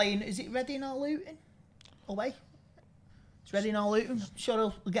 We are playing. Is it Reading or Luton? Away. It's Reading or Luton.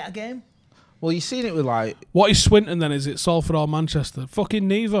 Sure, we'll get a game. Well, you've seen it with like... What is Swinton then? Is it Salford or Manchester? Fucking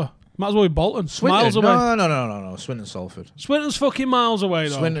neither. Might as well be Bolton. Swinton? Miles away. No. Swinton, Salford. Swinton's fucking miles away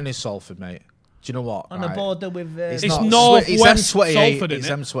though. Swinton is Salford, mate. Do you know what? On the border with... it's north west Salford, It's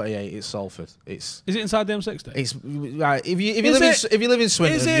isn't M28. It's Salford. Is it inside the M60? It's right. If you live in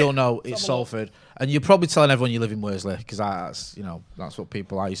Swinton, you'll know it's Salford, and you're probably telling everyone you live in Worsley because that's what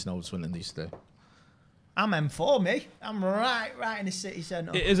people I used to know what Swinton used to do. I'm M4, me. I'm right in the city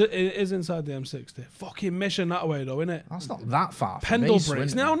centre. It is inside the M60. Fucking mission that way though, innit? That's not that far. Pendlebury.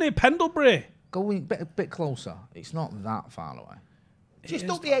 It's now near Pendlebury. Go a bit closer. It's not that far away. Just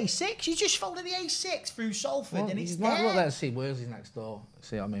up the A6. You just follow the A6 through Salford and it's there. Look there, see Worsley's next door.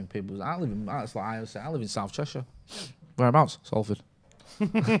 See what I mean? People, I live in South Cheshire. Whereabouts? Salford.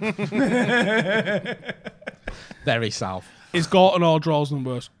 Very south. Is Gorton or Droylsden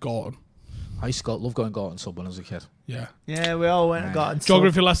worse? Gorton. I used to love going Gorton sub when I was a kid. Yeah. Yeah, we all went and got into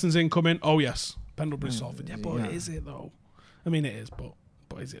Geography lessons incoming. Oh yes. Pendlebury, Salford. Yeah, but is it though? I mean, it is, but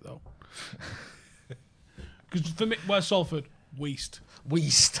is it though? Because for me, where's Salford? Weast.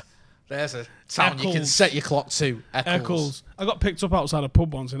 There's a town Eccles. you can set your clock to. Eccles. I got picked up outside a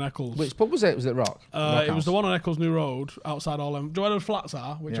pub once in Eccles. Which pub was it? Was it Rock? Rock it was the one on Eccles New Road outside all them. Do you know where the flats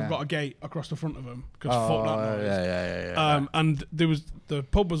are? Which have got a gate across the front of them. Because fuck that noise. Yeah. And the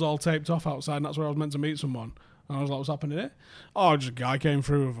pub was all taped off outside, and that's where I was meant to meet someone. And I was like, "What's happening here?" Oh, just a guy came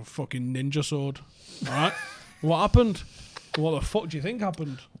through with a fucking ninja sword. All right. What happened? What the fuck do you think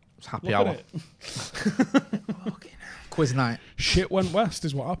happened? It's happy Look hour. at it. Quiz night. Shit went west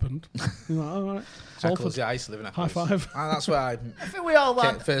is what happened. You're like, all right. Eccles, yeah, I used to live in Eccles. High five. And that's where I think we all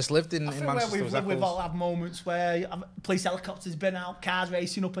had, first lived in Manchester. Manchester. We've all had moments where police helicopters been out, cars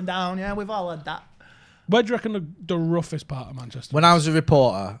racing up and down. Yeah, we've all had that. Where do you reckon the roughest part of Manchester? When I was a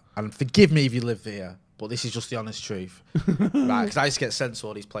reporter, and forgive me if you live here, but this is just the honest truth, right? Because I used to get sent to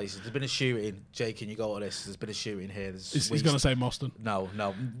all these places. There's been a shooting. Jake, can you go to this? There's been a shooting here. He's going to say Moston. No.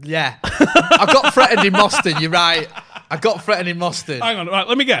 Yeah. I got threatened in Moston, you're right. I got threatened in Moston. Hang on, right,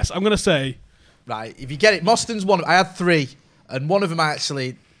 let me guess. I'm going to say... Right, if you get it, Moston's one. I had 3, and one of them I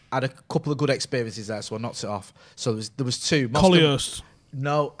actually had a couple of good experiences there, so I knocked it off. So there was 2. Collyhurst.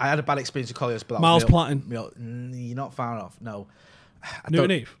 No, I had a bad experience with Collyhurst. But Miles Platten. You're not far off, no.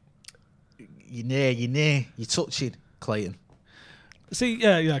 Newton Eve. You're near. You're touching Clayton. See,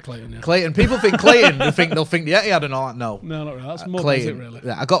 yeah, Clayton. Yeah. Clayton. People think Clayton. They'll think the Etihad and all that. No, not really. That's more Clayton. it really.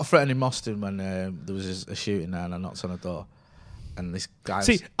 Yeah, I got threatened in Moston when there was a shooting there, and I knocked on a door, and this guy.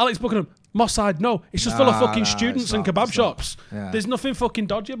 See, Alex Buckingham, Moss Side. No, it's just full of fucking students and kebab shops. Yeah. There's nothing fucking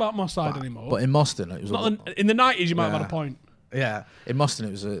dodgy about Moss Side anymore. But in Moston, it was in the 90s. You might have had a point. Yeah, in Moston,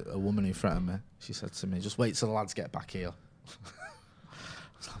 it was a woman who threatened me. She said to me, "Just wait till the lads get back here."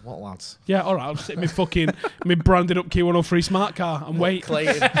 What lads? Yeah, all right. I'll sit me branded up Q103 smart car and wait.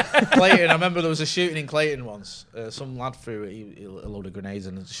 Clayton. I remember there was a shooting in Clayton once. Some lad threw a load of grenades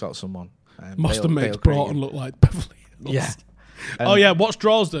and shot someone. Moston makes Broughton look like Beverly Hills. Yeah. Oh yeah. What's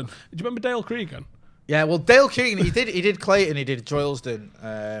Droylsden? Do you remember Dale Cregan? Yeah. Well, Dale Cregan. He did Clayton. He did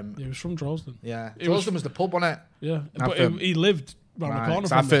Droylsden. He was from Droylsden. Yeah. Droylsden was the pub, wasn't it? Yeah. But he lived round the corner.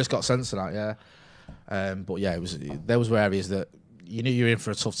 I first got sense of that. Yeah. But yeah, there was areas that. You knew you were in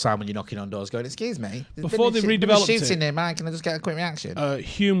for a tough time when you're knocking on doors going, excuse me. Before they redeveloped it. Shooting there, man. Can I just get a quick reaction?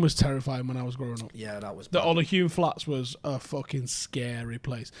 Hume was terrifying when I was growing up. Yeah, that was all the Hume Flats was a fucking scary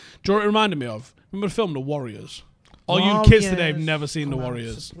place. Do you know what it reminded me of? Remember the film The Warriors? All you kids today have never seen The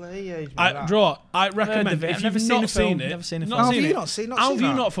Warriors. I recommend if you've not seen it. How have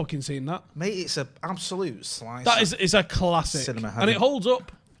you not fucking seen that? Mate, it's an absolute slice. That is a classic. Cinema and it holds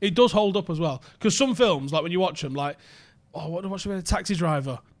up. It does hold up as well. Because some films, like when you watch them, like... Oh, what should be a Taxi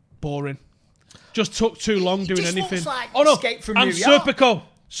Driver? Boring. Just took too long doing anything. Looks like oh no! Escape from and New York.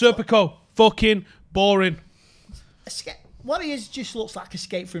 Serpico, fucking boring. Warriors just looks like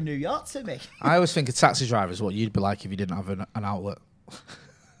Escape from New York to me. I always think a Taxi Driver is what you'd be like if you didn't have an outlet.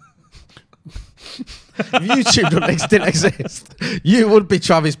 If YouTube didn't exist, you would be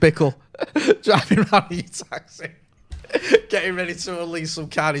Travis Bickle driving around in your taxi, getting ready to unleash some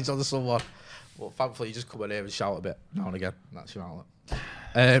carnage on someone. Well, thankfully, you just come in here and shout a bit now and again. That's your outlet.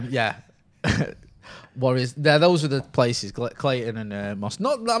 Yeah. Warriors. Those are the places, Clayton and Moss.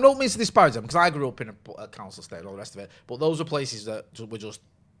 I don't mean to disparage them because I grew up in a council estate and all the rest of it. But those are places that were just,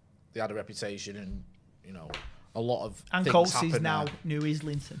 they had a reputation and, a lot of and things Coates happen is now there. New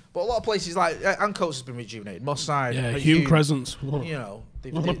Islington. But a lot of places like Ancoats has been rejuvenated. Moss Side, Hume Crescents.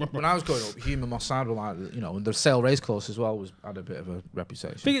 When I was growing up, Hume and Moss Side were like, and the Sale Racecourse as well had a bit of a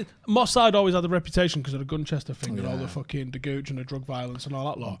reputation. Moss Side always had the reputation because of the Gunchester thing and all the fucking the gooch and the drug violence and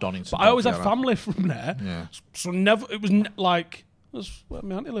all that lot. Donington, but I always had family from there, yeah. so never. It was like where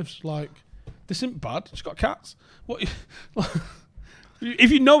my auntie lives, like This isn't bad. She's got cats. What?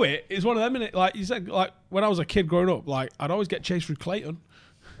 If you know it, it's one of them. Innit? Like you said, like when I was a kid growing up, like I'd always get chased through Clayton.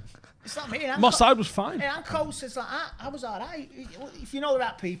 It's not me. Moss Side was fine. Yeah, I'm close. It's like I was all right. If you know the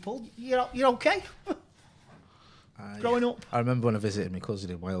right people, you're okay. Growing up, I remember when I visited my cousin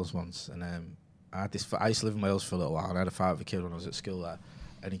in Wales once, and I used to live in Wales for a little while, and I had a fight with a kid when I was at school there.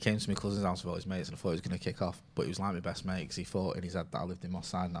 And he came to my cousin's house with all his mates, and I thought he was going to kick off, but he was like my best mate because he thought in his head that I lived in Moss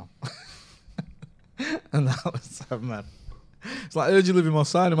Side now. And that was man. It's like, I heard you live in Moss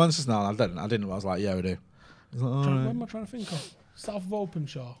Side in Manchester now. And I didn't. I was like, yeah, we do. He's like, What am I trying to think of? South of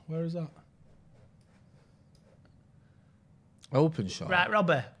Openshaw. Where is that? Openshaw. right,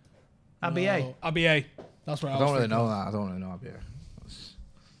 Robbie? ABA. ABA. That's where I I was don't really thinking. know that. I don't really know ABA. That's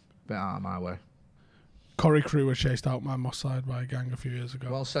a bit out of my way. Corrie Crew were chased out my Moss Side by a gang a few years ago.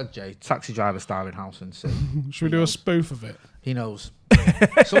 Well said, Jay. Taxi driver star in Howson. So Should we do a spoof of it? he knows.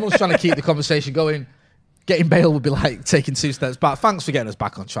 Someone's trying to keep the conversation going. Getting Bale would be like taking 2 steps back. Thanks for getting us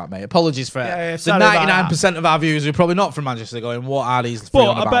back on track, mate. Apologies for the sorry about 99% of our viewers who are probably not from Manchester going, what are these? But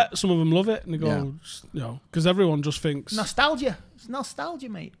on I about? bet some of them love it and they go, you know, because everyone just thinks. Nostalgia. It's nostalgia,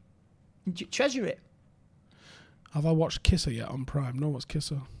 mate. Treasure it. Have I watched Kisser yet on Prime? No, what's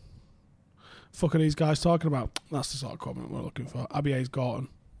Kisser? Fuck are these guys talking about? That's the sort of comment we're looking for. ABA's Gorton.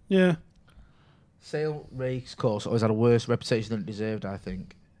 Yeah. Sale race course always had a worse reputation than it deserved, I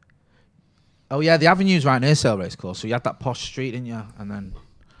think. Oh yeah, the avenue's right near Sale race course, so you had that posh street, didn't you? And then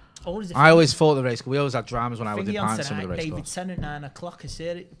I always thought the race. We always had dramas when I was in Pine some of the race David course. Tennant, 9 o'clock.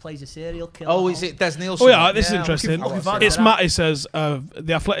 Plays a serial killer. Oh, is it Des Nielsen? Oh yeah, this is Yeah, interesting. looking forward It's to that. Matty says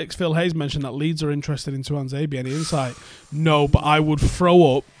the Athletics Phil Hayes mentioned that Leeds are interested in Tuanzebe. Any insight? No, but I would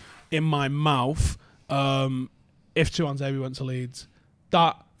throw up in my mouth if Tuanzebe went to Leeds.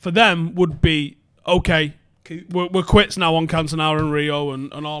 That for them would be okay. We're quits now on Cantona and Rio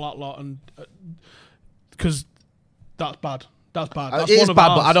and all that lot, and because that's bad. That's bad. That's It one is of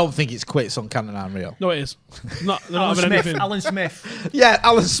bad, ours. but I don't think it's quits on Cantona and Rio. No, it is. Not, they're not Alan having Smith. anything. Alan Smith. Yeah,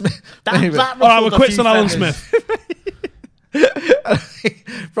 Alan Smith. Maybe. All right, we're quits on Alan Smith.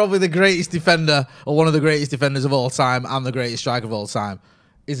 Probably the greatest defender, or one of the greatest defenders of all time, and the greatest striker of all time,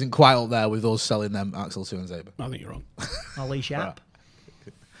 isn't quite up there with us selling them Axel Tuanzebe. I think you're wrong. Ollie Sharp.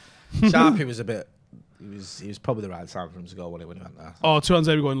 Sharpie was a bit. He was probably the right time for him to go when he went there. Oh,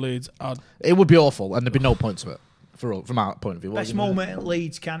 Tuanzebe going Leeds. It would be awful, and there'd be no point to it from our point of view. Best moment at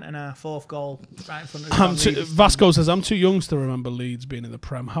Leeds, Cantona, 4th goal, right in front of Vasco says, I'm too young to remember Leeds being in the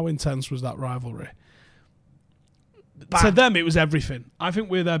Prem. How intense was that rivalry? To them, it was everything. I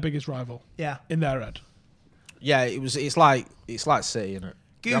think we're their biggest rival. Yeah. In their head. Yeah, it's like City, isn't it?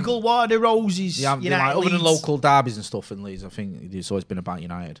 Google what are the Roses. Yeah, United, like, other than Leeds. local derbies and stuff in Leeds, I think it's always been about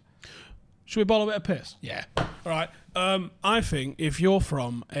United. Should we ball a bit of piss? Yeah. All right. I think if you're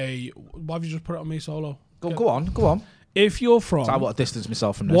from why have you just put it on me solo? Go on. If you're from So I want to distance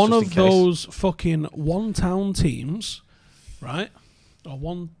myself from this, one just of in case. those fucking one-town teams, right? Or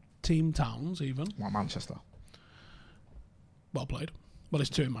one-team towns, even. Like Manchester. Well played. Well, it's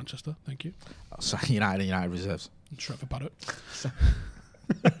 2 in Manchester. Thank you. So United and United reserves. Trevor Paddock.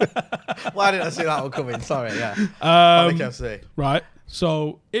 Why didn't I see that one coming? Sorry, yeah. FC. Right.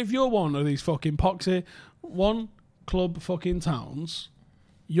 So if you're one of these fucking poxy one club fucking towns,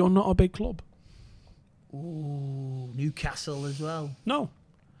 you're not a big club. Ooh, Newcastle as well. No.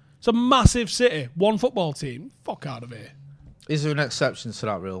 It's a massive city. One football team. Fuck out of here. Is there an exception to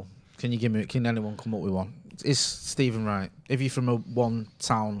that rule? Can anyone come up with one? Is Stephen right? If you're from a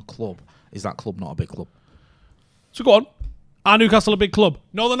one-town club, is that club not a big club? So go on. Are Newcastle a big club?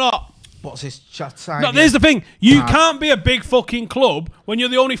 No, they're not. What's this chat? No, here's the thing. You can't be a big fucking club when you're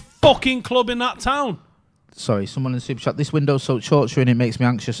the only fucking club in that town. Sorry, someone in the super chat. This window's so torturing, it makes me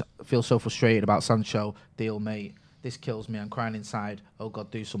anxious. I feel so frustrated about Sancho. Deal, mate. This kills me. I'm crying inside. Oh,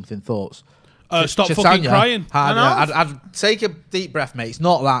 God, do something. Thoughts. Stop fucking crying. I'd take a deep breath, mate. It's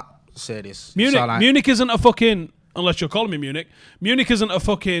not that serious. Munich isn't a fucking... Unless you're calling me Munich. Munich isn't a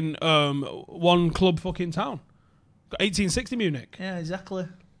fucking one club fucking town. Got 1860 Munich. Yeah, exactly.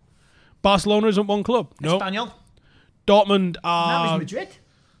 Barcelona isn't one club. No. Espanyol. Dortmund That are... was Madrid.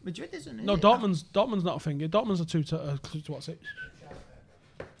 Madrid isn't it? No, Dortmund's not a thing. Dortmund's a what's it?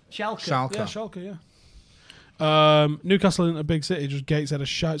 Schalke. Yeah, Schalke, yeah. Newcastle isn't a big city, just Gateshead a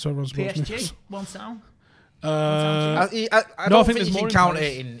shite, so everyone's supposed to PSG, one town. I No, don't I think think there's you more can in count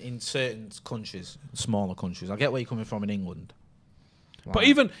Paris. it in certain countries, smaller countries. I get where you're coming from in England. But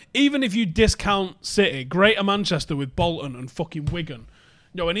even if you discount City, Greater Manchester with Bolton and fucking Wigan,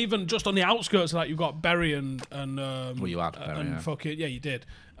 and even just on the outskirts of that, you've got Bury and Well, you had Bury, and yeah. fucking you did,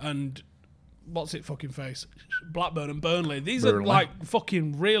 and what's it fucking face, Blackburn and Burnley. These are Burnley. like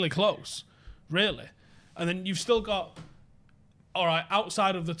fucking really close, really. And then you've still got, all right,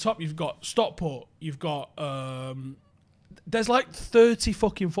 outside of the top, you've got Stockport, you've got, there's like 30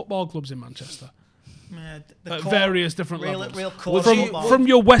 fucking football clubs in Manchester. At various different levels. Real core from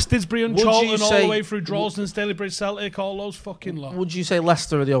your West Didsbury and Would Charlton you all say- the way through Droylsden, Stalybridge, Celtic, all those fucking lot. Would you say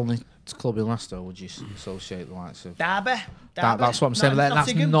Leicester are the only club in Leicester? Or would you associate the likes of Derby. That's what I'm saying. That's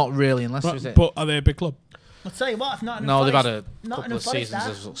Nottingham. not really in Leicester, is it? But are they a big club? I'll tell you what, if Nottingham No, they've Forest, had a Nottingham couple of Forest seasons are,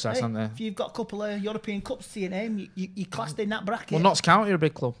 of success, hey, haven't they? If you've got a couple of European Cups to your name, you're classed in that bracket. Well, Notts County are a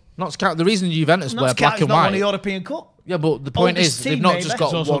big club. Notts County. The reason Juventus wear Notts black County's and not won white. a European Cup. Yeah, but the point Oldest is they've team, not maybe. just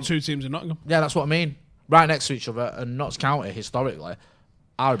There's got also one. 2 teams in Nottingham. Yeah, that's what I mean. Right next to each other, and Notts County historically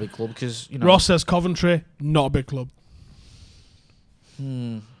are a big club because Ross says Coventry, not a big club.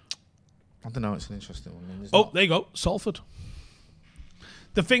 I don't know. It's an interesting one. There's Oh, not- there you go, Salford.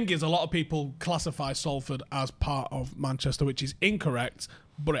 The thing is, a lot of people classify Salford as part of Manchester, which is incorrect,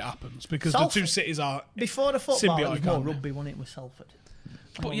 but it happens because the Salford- two cities are. Before the football, it was symbiotic, more aren't they? rugby when it was Salford.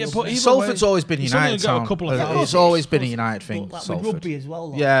 But either Salford's way, always been it's only United. got a town. couple of It's thousands. always been a United thing. But like with Salford. rugby as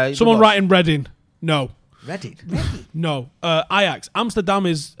well. Like. Yeah. Someone but- writing Reading. No. Reading. No. Ajax. Amsterdam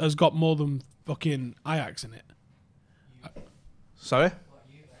has got more than fucking Ajax in it. Sorry.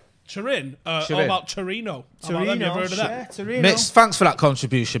 Turin. Turin. All about Torino. How about them? You ever heard of that? Torino. Mitch, thanks for that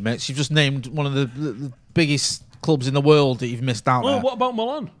contribution, Mitch. You've just named one of the biggest clubs in the world that you've missed out Well, there. what about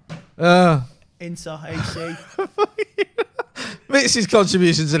Milan? Inter, AC. Mitch's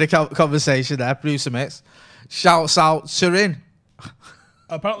contribution to the conversation there, producer Mitch. Shouts out Turin.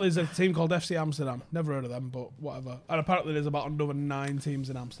 Apparently there's a team called FC Amsterdam. Never heard of them, but whatever. And apparently there's about another 9 teams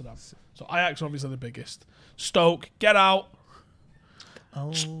in Amsterdam. So Ajax are obviously the biggest. Stoke, get out.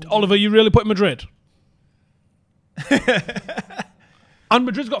 Oh. Oliver, you really put Madrid? And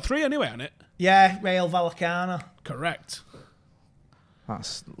Madrid's got 3 anyway, hasn't it? Yeah, Real Vallecano. Correct. I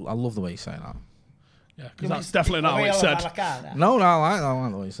love the way you say that. Yeah, because that's definitely not how it's said. Vallecano. No, I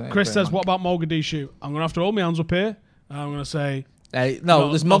like the way you say it. Chris Great says, man. what about Mogadishu? I'm going to have to hold my hands up here. And I'm going to say, No,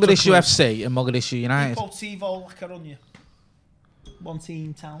 there's not a Mogadishu clue. FC and Mogadishu United. Deportivo La Coruña. One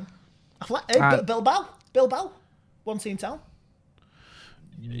team town. Bilbao. One team town.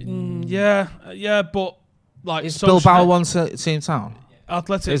 yeah, but like Is socially- Bilbao one team town?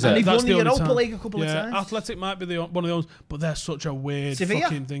 Athletic, Is it? And they've that's won the only Europa time. League a couple of times. Athletic might be one of the ones, but they're such a weird Sevilla?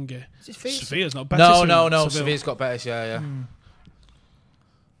 fucking thingy. Is it Sevilla? Sevilla's not No, better. Sevilla's got better. Yeah.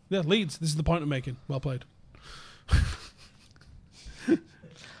 Yeah, Leeds. This is the point I'm making. Well played.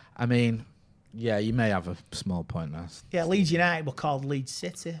 I mean, yeah, you may have a small point there. Yeah, Leeds United were called Leeds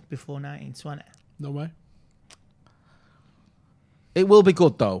City before 1920. No way. It will be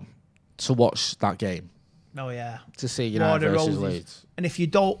good though to watch that game Oh, yeah. to see Lord United of versus Roses. Leeds. And if you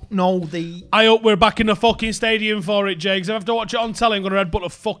don't know the... I hope we're back in the fucking stadium for it, Jake. 'Cause if I have to watch it on telly, I'm going to headbutt a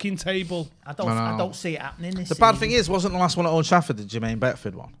fucking table. I don't see it happening this The bad season. thing is, wasn't the last one at Old Trafford the Jermaine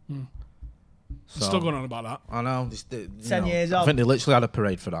Beckford one? So, Still going on about that. I know. 10 years I on. think they literally had a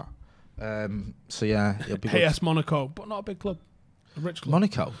parade for that. So yeah, it'll be good. AS Monaco, but not a big club. A rich club.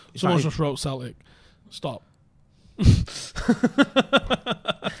 Monaco. Is Someone that just wrote Celtic. Stop.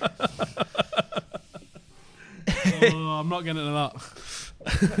 I'm not getting into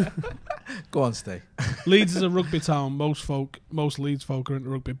that. Go on, Steve. Leeds is a rugby town. Most Leeds folk are into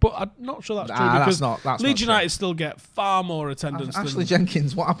rugby, but I'm not sure that's true Nah, because that's not Leeds true. United still get far more attendance Ashley than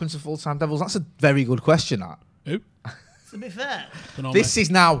Jenkins, what happens to full-time Devils? That's a very good question. That who? To be fair. Don't know, this mate.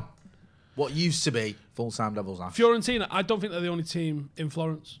 is now what used to be full-time Devils. Ash. Fiorentina. I don't think they're the only team in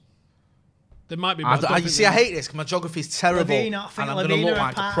Florence. They might be. But You think see, they I hate this because my geography is terrible, Lavina, I think and I'm going to Lavina look are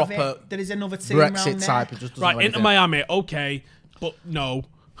like a part of proper it. There is another team round Brexit there. type. Who just doesn't Right, know into anything. Miami, okay, but no.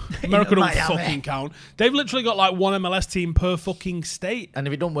 America don't Miami. fucking count. They've literally got like one MLS team per fucking state. And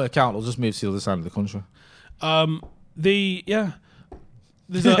if it don't work out, they'll just move to the other side of the country.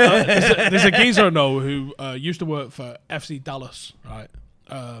 There's a geezer I know who used to work for FC Dallas, right?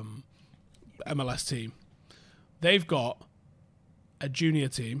 MLS team. They've got a junior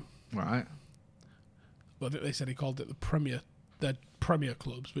team. Right. Well, I think they said he called it the Premier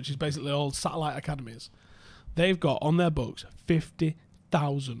clubs, which is basically all satellite academies. They've got on their books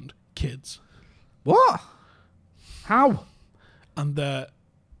 50,000 kids, What? How? and the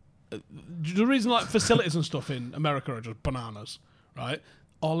reason like facilities and stuff in America are just bananas, right?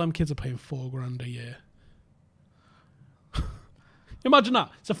 All them kids are paying $4,000 a year. Imagine that.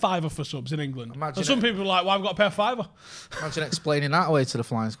 It's a $5 for subs in England. Imagine And some it. people are like, why have we got to pay a $5? Imagine explaining that away to the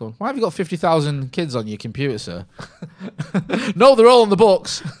flying squad. Why have you got 50,000 kids on your computer, sir? No, they're all on the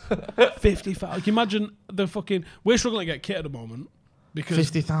books. 50,000. Can you imagine the fucking... We're struggling to get kit at the moment. because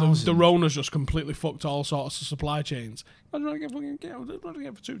 50,000. the Rona's just completely fucked all sorts of supply chains. Imagine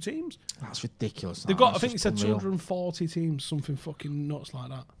get for 2 teams. That's ridiculous. They've got, I That's think he just said unreal. 240 teams, something fucking nuts like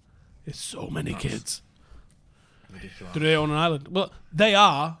that. It's so many kids. Ridiculous. Do they own an island? Well, they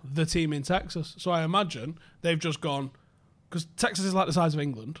are the team in Texas, so I imagine they've just gone, because Texas is like the size of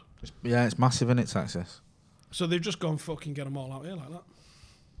England. Yeah, it's massive, isn't it, Texas? So they've just gone fucking get them all out here like that.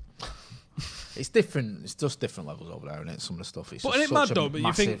 It's different. It's just different levels over there, isn't it? Some of the stuff. It's But just isn't it mad such a though? But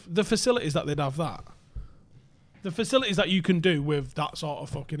massive... you think the facilities that they'd have that, the facilities that you can do with that sort of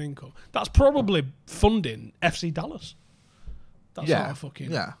fucking income, that's probably funding FC Dallas. That sort of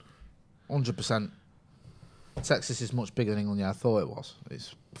fucking 100%. Texas is much bigger than England. Yeah, I thought it was.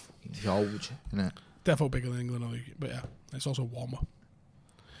 It's fucking huge, isn't it? Definitely bigger than England, but yeah, it's also warmer.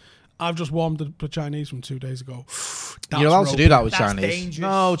 I've just warmed the Chinese from 2 days ago. You're allowed to do that with That's Chinese. dangerous.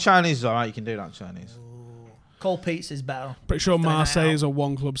 No, Chinese is alright. You can do that with Chinese. Cold pizza's better. Pretty sure Don't know Marseille how. is a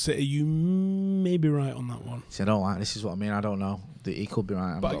one-club city. You may be right on that one. See, I don't like. This is what I mean. I don't know. He could be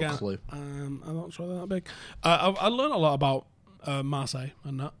right. I've But got again, a clue. I'm not sure they're that big. I learned a lot about Marseille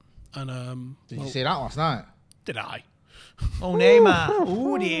and that. And Did you see that last night? did I? Oh, Neymar.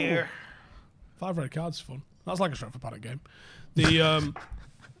 Oh, dear. 5 red cards is fun. That's like a Stratford Paddock game. The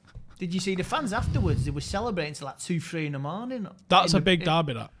Did you see the fans afterwards? They were celebrating till like 2-3 in the morning. that's In a the- big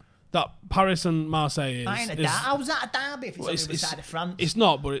derby. That Paris and Marseille is. How's that a derby if it's well, on the other side of France? It's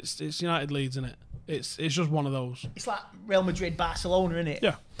not, but it's United Leeds, isn't it? It's just one of those. It's like Real Madrid, Barcelona, isn't it?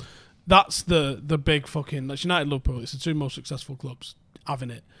 Yeah, that's the big fucking. That's United, Liverpool. It's the 2 most successful clubs having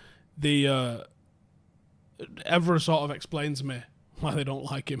it. The Evra sort of explains to me why they don't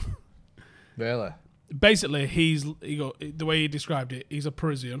like him. Really? Basically, the way he described it, he's a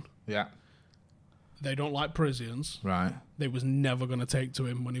Parisian. Yeah. They don't like Parisians. Right. They was never going to take to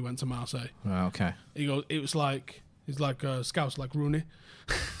him when he went to Marseille. Right. Okay. He goes, he's like Scouts, like Rooney.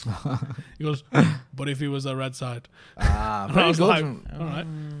 He goes, but if he was a red side. And I was good. like, all right,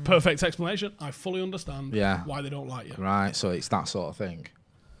 perfect explanation. I fully understand why they don't like you. Right. So it's that sort of thing.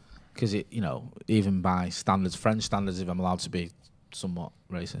 Because even by standards, French standards, if I'm allowed to be somewhat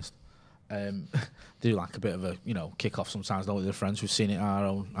racist, do like a bit of a kick off sometimes. Don't the French? We've seen it in our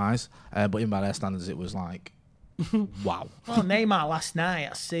own eyes, but even by their standards, it was like, wow. Well, Neymar last night,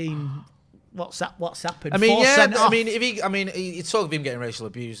 I seen what's happened. I mean, 4 yeah. sent off. He talked of him getting racial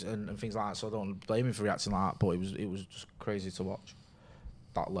abuse and things like that. So I don't blame him for reacting like that. But it was just crazy to watch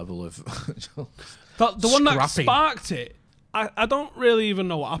that level of The one that scrapping. sparked it, I don't really even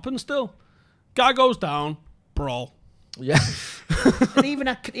know what happened. Still, guy goes down, brawl. Yeah. And even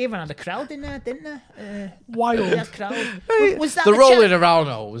had a crowd in there, didn't they? Wild. Yeah, crowd. Was that The the rolling around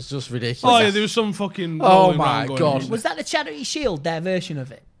though was just ridiculous. Oh yeah, there was some fucking. Oh rolling my around going God. on. Was that the Charity Shield, their version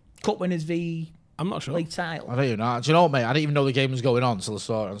of it? Cup winners v I'm not sure. league title. I don't even know. Do you know what, mate? I didn't even know the game was going on until I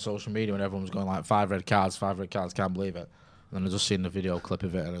saw it on social media when everyone was going like 5 red cards, can't believe it. And then I just seen the video clip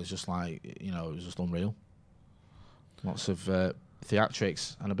of it and it was just like, it was just unreal. Lots of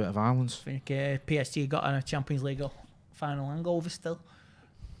theatrics and a bit of violence. I think PSG got a Champions League final hangover still.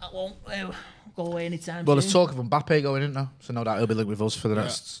 That won't go away anytime Well, soon. there's talk of Mbappe going in now, so no doubt he'll be linked with us for the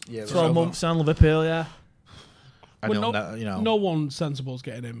next year. 12 months on Liverpool, yeah. And Well, he'll no one sensible is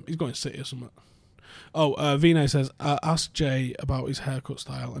getting him. He's going to City or something. Oh, Vinay says, ask Jay about his haircut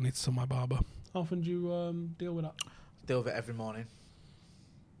style. I need to tell my barber. How often do you deal with that? deal with it every morning.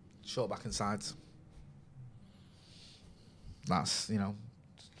 Short back and sides. That's,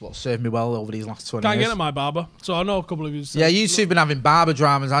 what served me well over these last 20 Can't years. get at my barber, so I know a couple of you. Yeah, you two have been having barber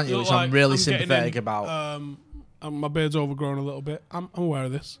dramas, haven't you? Look Which like I'm really getting sympathetic in, about. And my beard's overgrown a little bit. I'm aware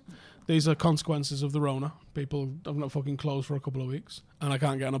of this. These are consequences of the Rona. People have not fucking closed for a couple of weeks, and I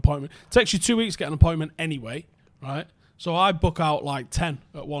can't get an appointment. It takes you 2 weeks to get an appointment anyway, right? So I book out like 10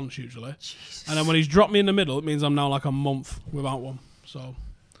 at once usually. Jesus. And then when he's dropped me in the middle, it means I'm now like a month without one. So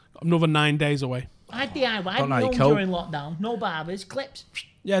another 9 days away. I DIY Don't know how you home cope. during lockdown. No barbers, clips.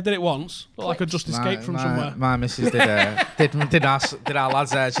 Yeah, I did it once. Looked like I just escaped from somewhere. My missus did our lads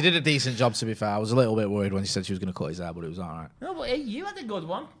there. She did a decent job, to be fair. I was a little bit worried when she said she was going to cut his hair, but it was all right. No, but hey, you had a good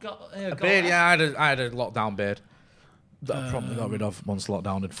one. A beard, yeah, I had a lockdown beard that I probably got rid of once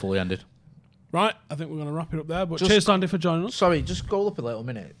lockdown had fully ended. Right, I think we're going to wrap it up there. But Just- cheers, Sandy, for joining us. Sorry, just go up a little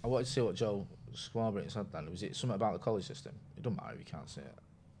minute. I wanted to see what Joe Squarbrick said then. Was it something about the college system? It doesn't matter if you can't see it.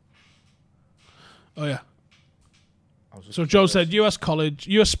 Oh, yeah. I was just So Joe said US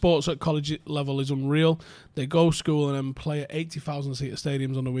sports at college level is unreal. They go school and then play at 80,000 seat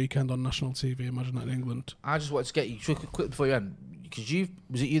stadiums on the weekend on national TV. Imagine that in England. I just wanted to get you quick before you end, because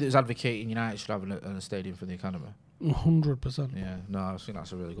was it you that was advocating United should have a stadium for the academy? 100%. Yeah, no, I think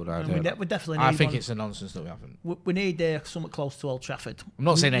that's a really good And idea. we definitely need I think one. it's a nonsense that we haven't. We need something close to Old Trafford. I'm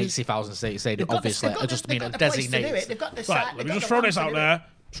not saying 80,000 seats stadium, obviously. I just mean a designated. They've got the Right, site, let me just throw this out there.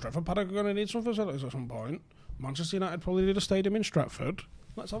 Stretford Paddock are going to need some facilities at some point. Manchester United probably need a stadium in Stretford.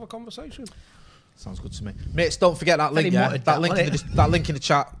 Let's have a conversation. Sounds good to me. Mates, don't forget that link, Very yeah? muttered, That link in the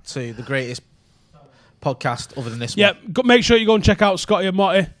chat to the greatest podcast other than this Yeah, one. make sure you go and check out Scotty and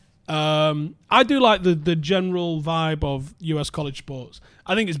Motti. I do like the general vibe of US college sports.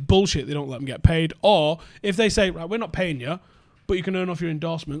 I think it's bullshit they don't let them get paid. Or if they say, right, we're not paying you, but you can earn off your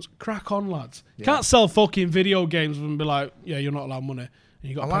endorsements, crack on, lads. You can't sell fucking video games and be like, yeah, you're not allowed money. And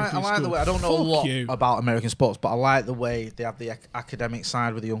you got to pay for your I like the school. way, I don't know a lot you. about American sports, but I like the way they have the academic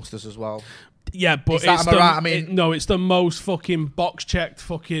side with the youngsters as well. Yeah, but Is that, it's am I right? I mean- no, it's the most fucking box-checked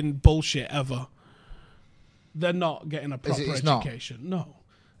fucking bullshit ever. They're not getting a proper it's not? education. No.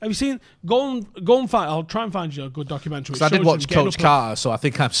 Have you seen? Go and find. I'll try and find you a good documentary. Because I did watch Coach Carter, so I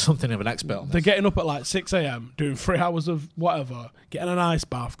think I'm something of an expert on They're this. getting up at like 6 a.m, doing 3 hours of whatever, getting an ice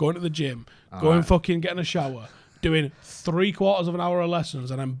bath, going to the gym, going fucking getting a shower, doing 3/4 of an hour of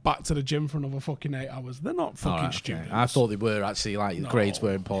lessons, and then back to the gym for another fucking 8 hours. They're not fucking stupid. I thought they were actually, like, the grades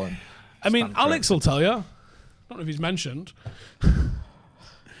were important. I mean, Stand Alex corrected. will tell you. I don't know if he's mentioned.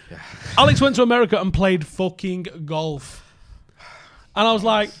 Alex went to America and played fucking golf. And I was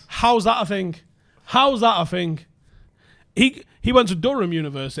like, how's that a thing? How's that a thing? He went to Durham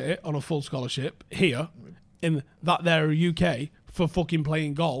University on a full scholarship here in that there UK for fucking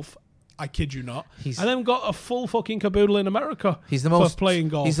playing golf. I kid you not. And then got a full fucking caboodle in America for playing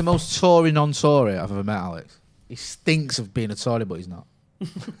golf. He's the most Tory non-Tory I've ever met, Alex. He stinks of being a Tory, but he's not.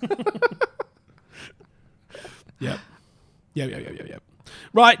 Yep. Yep.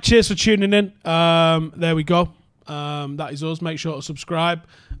 Right, cheers for tuning in. There we go. That is us. Make sure to subscribe.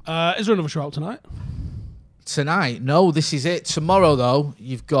 Is there another show out tonight? Tonight? No, this is it. Tomorrow, though,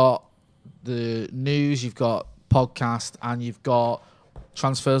 you've got the news, you've got podcast, and you've got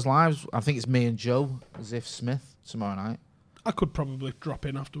Transfers Live. I think it's me and Joe Ziff Smith tomorrow night. I could probably drop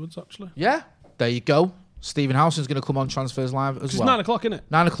in afterwards, actually. Yeah, there you go. Stephen Howson's going to come on Transfers Live as It's well. 9 o'clock, isn't it?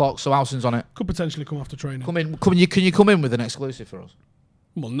 9 o'clock, so Howson's on it. Could potentially come after training. Come in. Can you come in with an exclusive for us?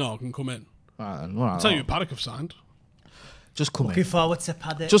 Well, no, I can come in. All right, then. All right, I'll tell you who Paddock have signed. Just come Looking in. forward to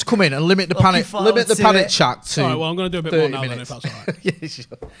Paddock. Just come in and limit the Looking panic. forward Limit the to panic it. chat to. All right, well, I'm going to do a bit more 30 now minutes. then, if that's all right. Yeah,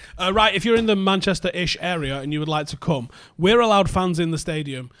 sure. Right, if you're in the Manchester-ish area and you would like to come, we're allowed fans in the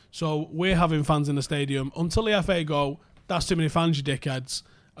stadium. So we're having fans in the stadium until the FA go, that's too many fans, you dickheads,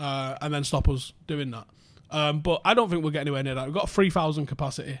 and then stop us doing that. But I don't think we'll get anywhere near that. We've got 3,000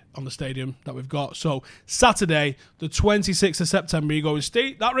 capacity on the stadium that we've got. So Saturday, the 26th of September, you go,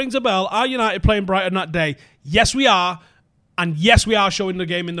 Steve, that rings a bell. Are United playing Brighton that day? Yes, we are. And yes, we are showing the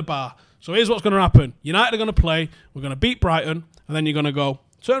game in the bar. So here's what's going to happen. United are going to play. We're going to beat Brighton. And then you're going to go,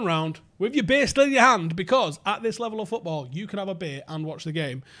 turn around with your beer still in your hand, because at this level of football, you can have a beer and watch the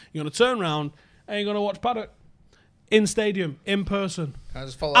game. You're going to turn around and you're going to watch Paddock in stadium, in person. Can I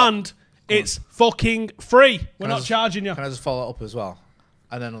just follow up? And it's fucking free. We're not just- charging you. Can I just follow up as well?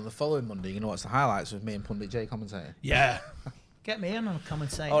 And then on the following Monday, you can watch the highlights with me and Pundit J commentating. Yeah. Get me in on a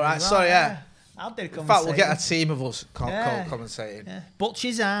commentating. All right, as well, sorry, yeah. I'll do commentating. In fact, we'll get a team of us Yeah. commentating. Yeah.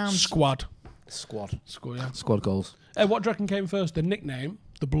 Butch's arms. Squad. Squad. Yeah. Squad goals. Hey, what do you reckon came first, the nickname,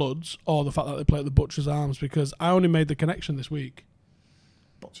 the Bloods, or the fact that they play at the Butcher's Arms? Because I only made the connection this week.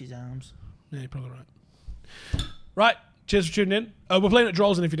 Butch's arms. Yeah, you're probably right. Right, cheers for tuning in. We're playing at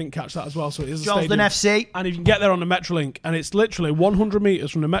Droylsden if you didn't catch that as well. So it is a Droylsden stadium. FC. And you can get there on the Metrolink. And it's literally 100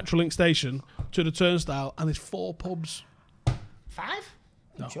 metres from the Metrolink station to the turnstile. And there's 4 pubs. 5?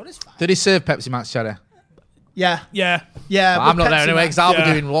 I'm sure it's 5. Did he serve Pepsi Max Cherry? Yeah. Yeah. Yeah. I'm but not there Pepsi anyway Man- because I'll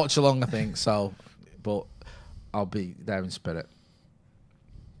Yeah. be doing watch along, I think. So, but I'll be there in spirit.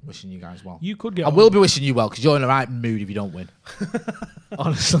 Wishing you guys well. You could get I on. will be wishing you well because you're in the right mood if you don't win.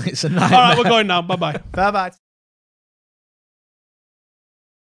 Honestly, it's a nightmare. All right, we're going now. Bye-bye. Bye-bye.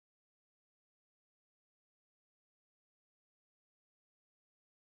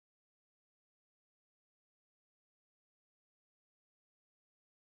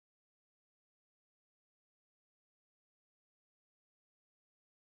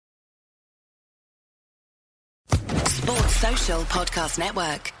 Sports Social Podcast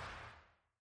Network.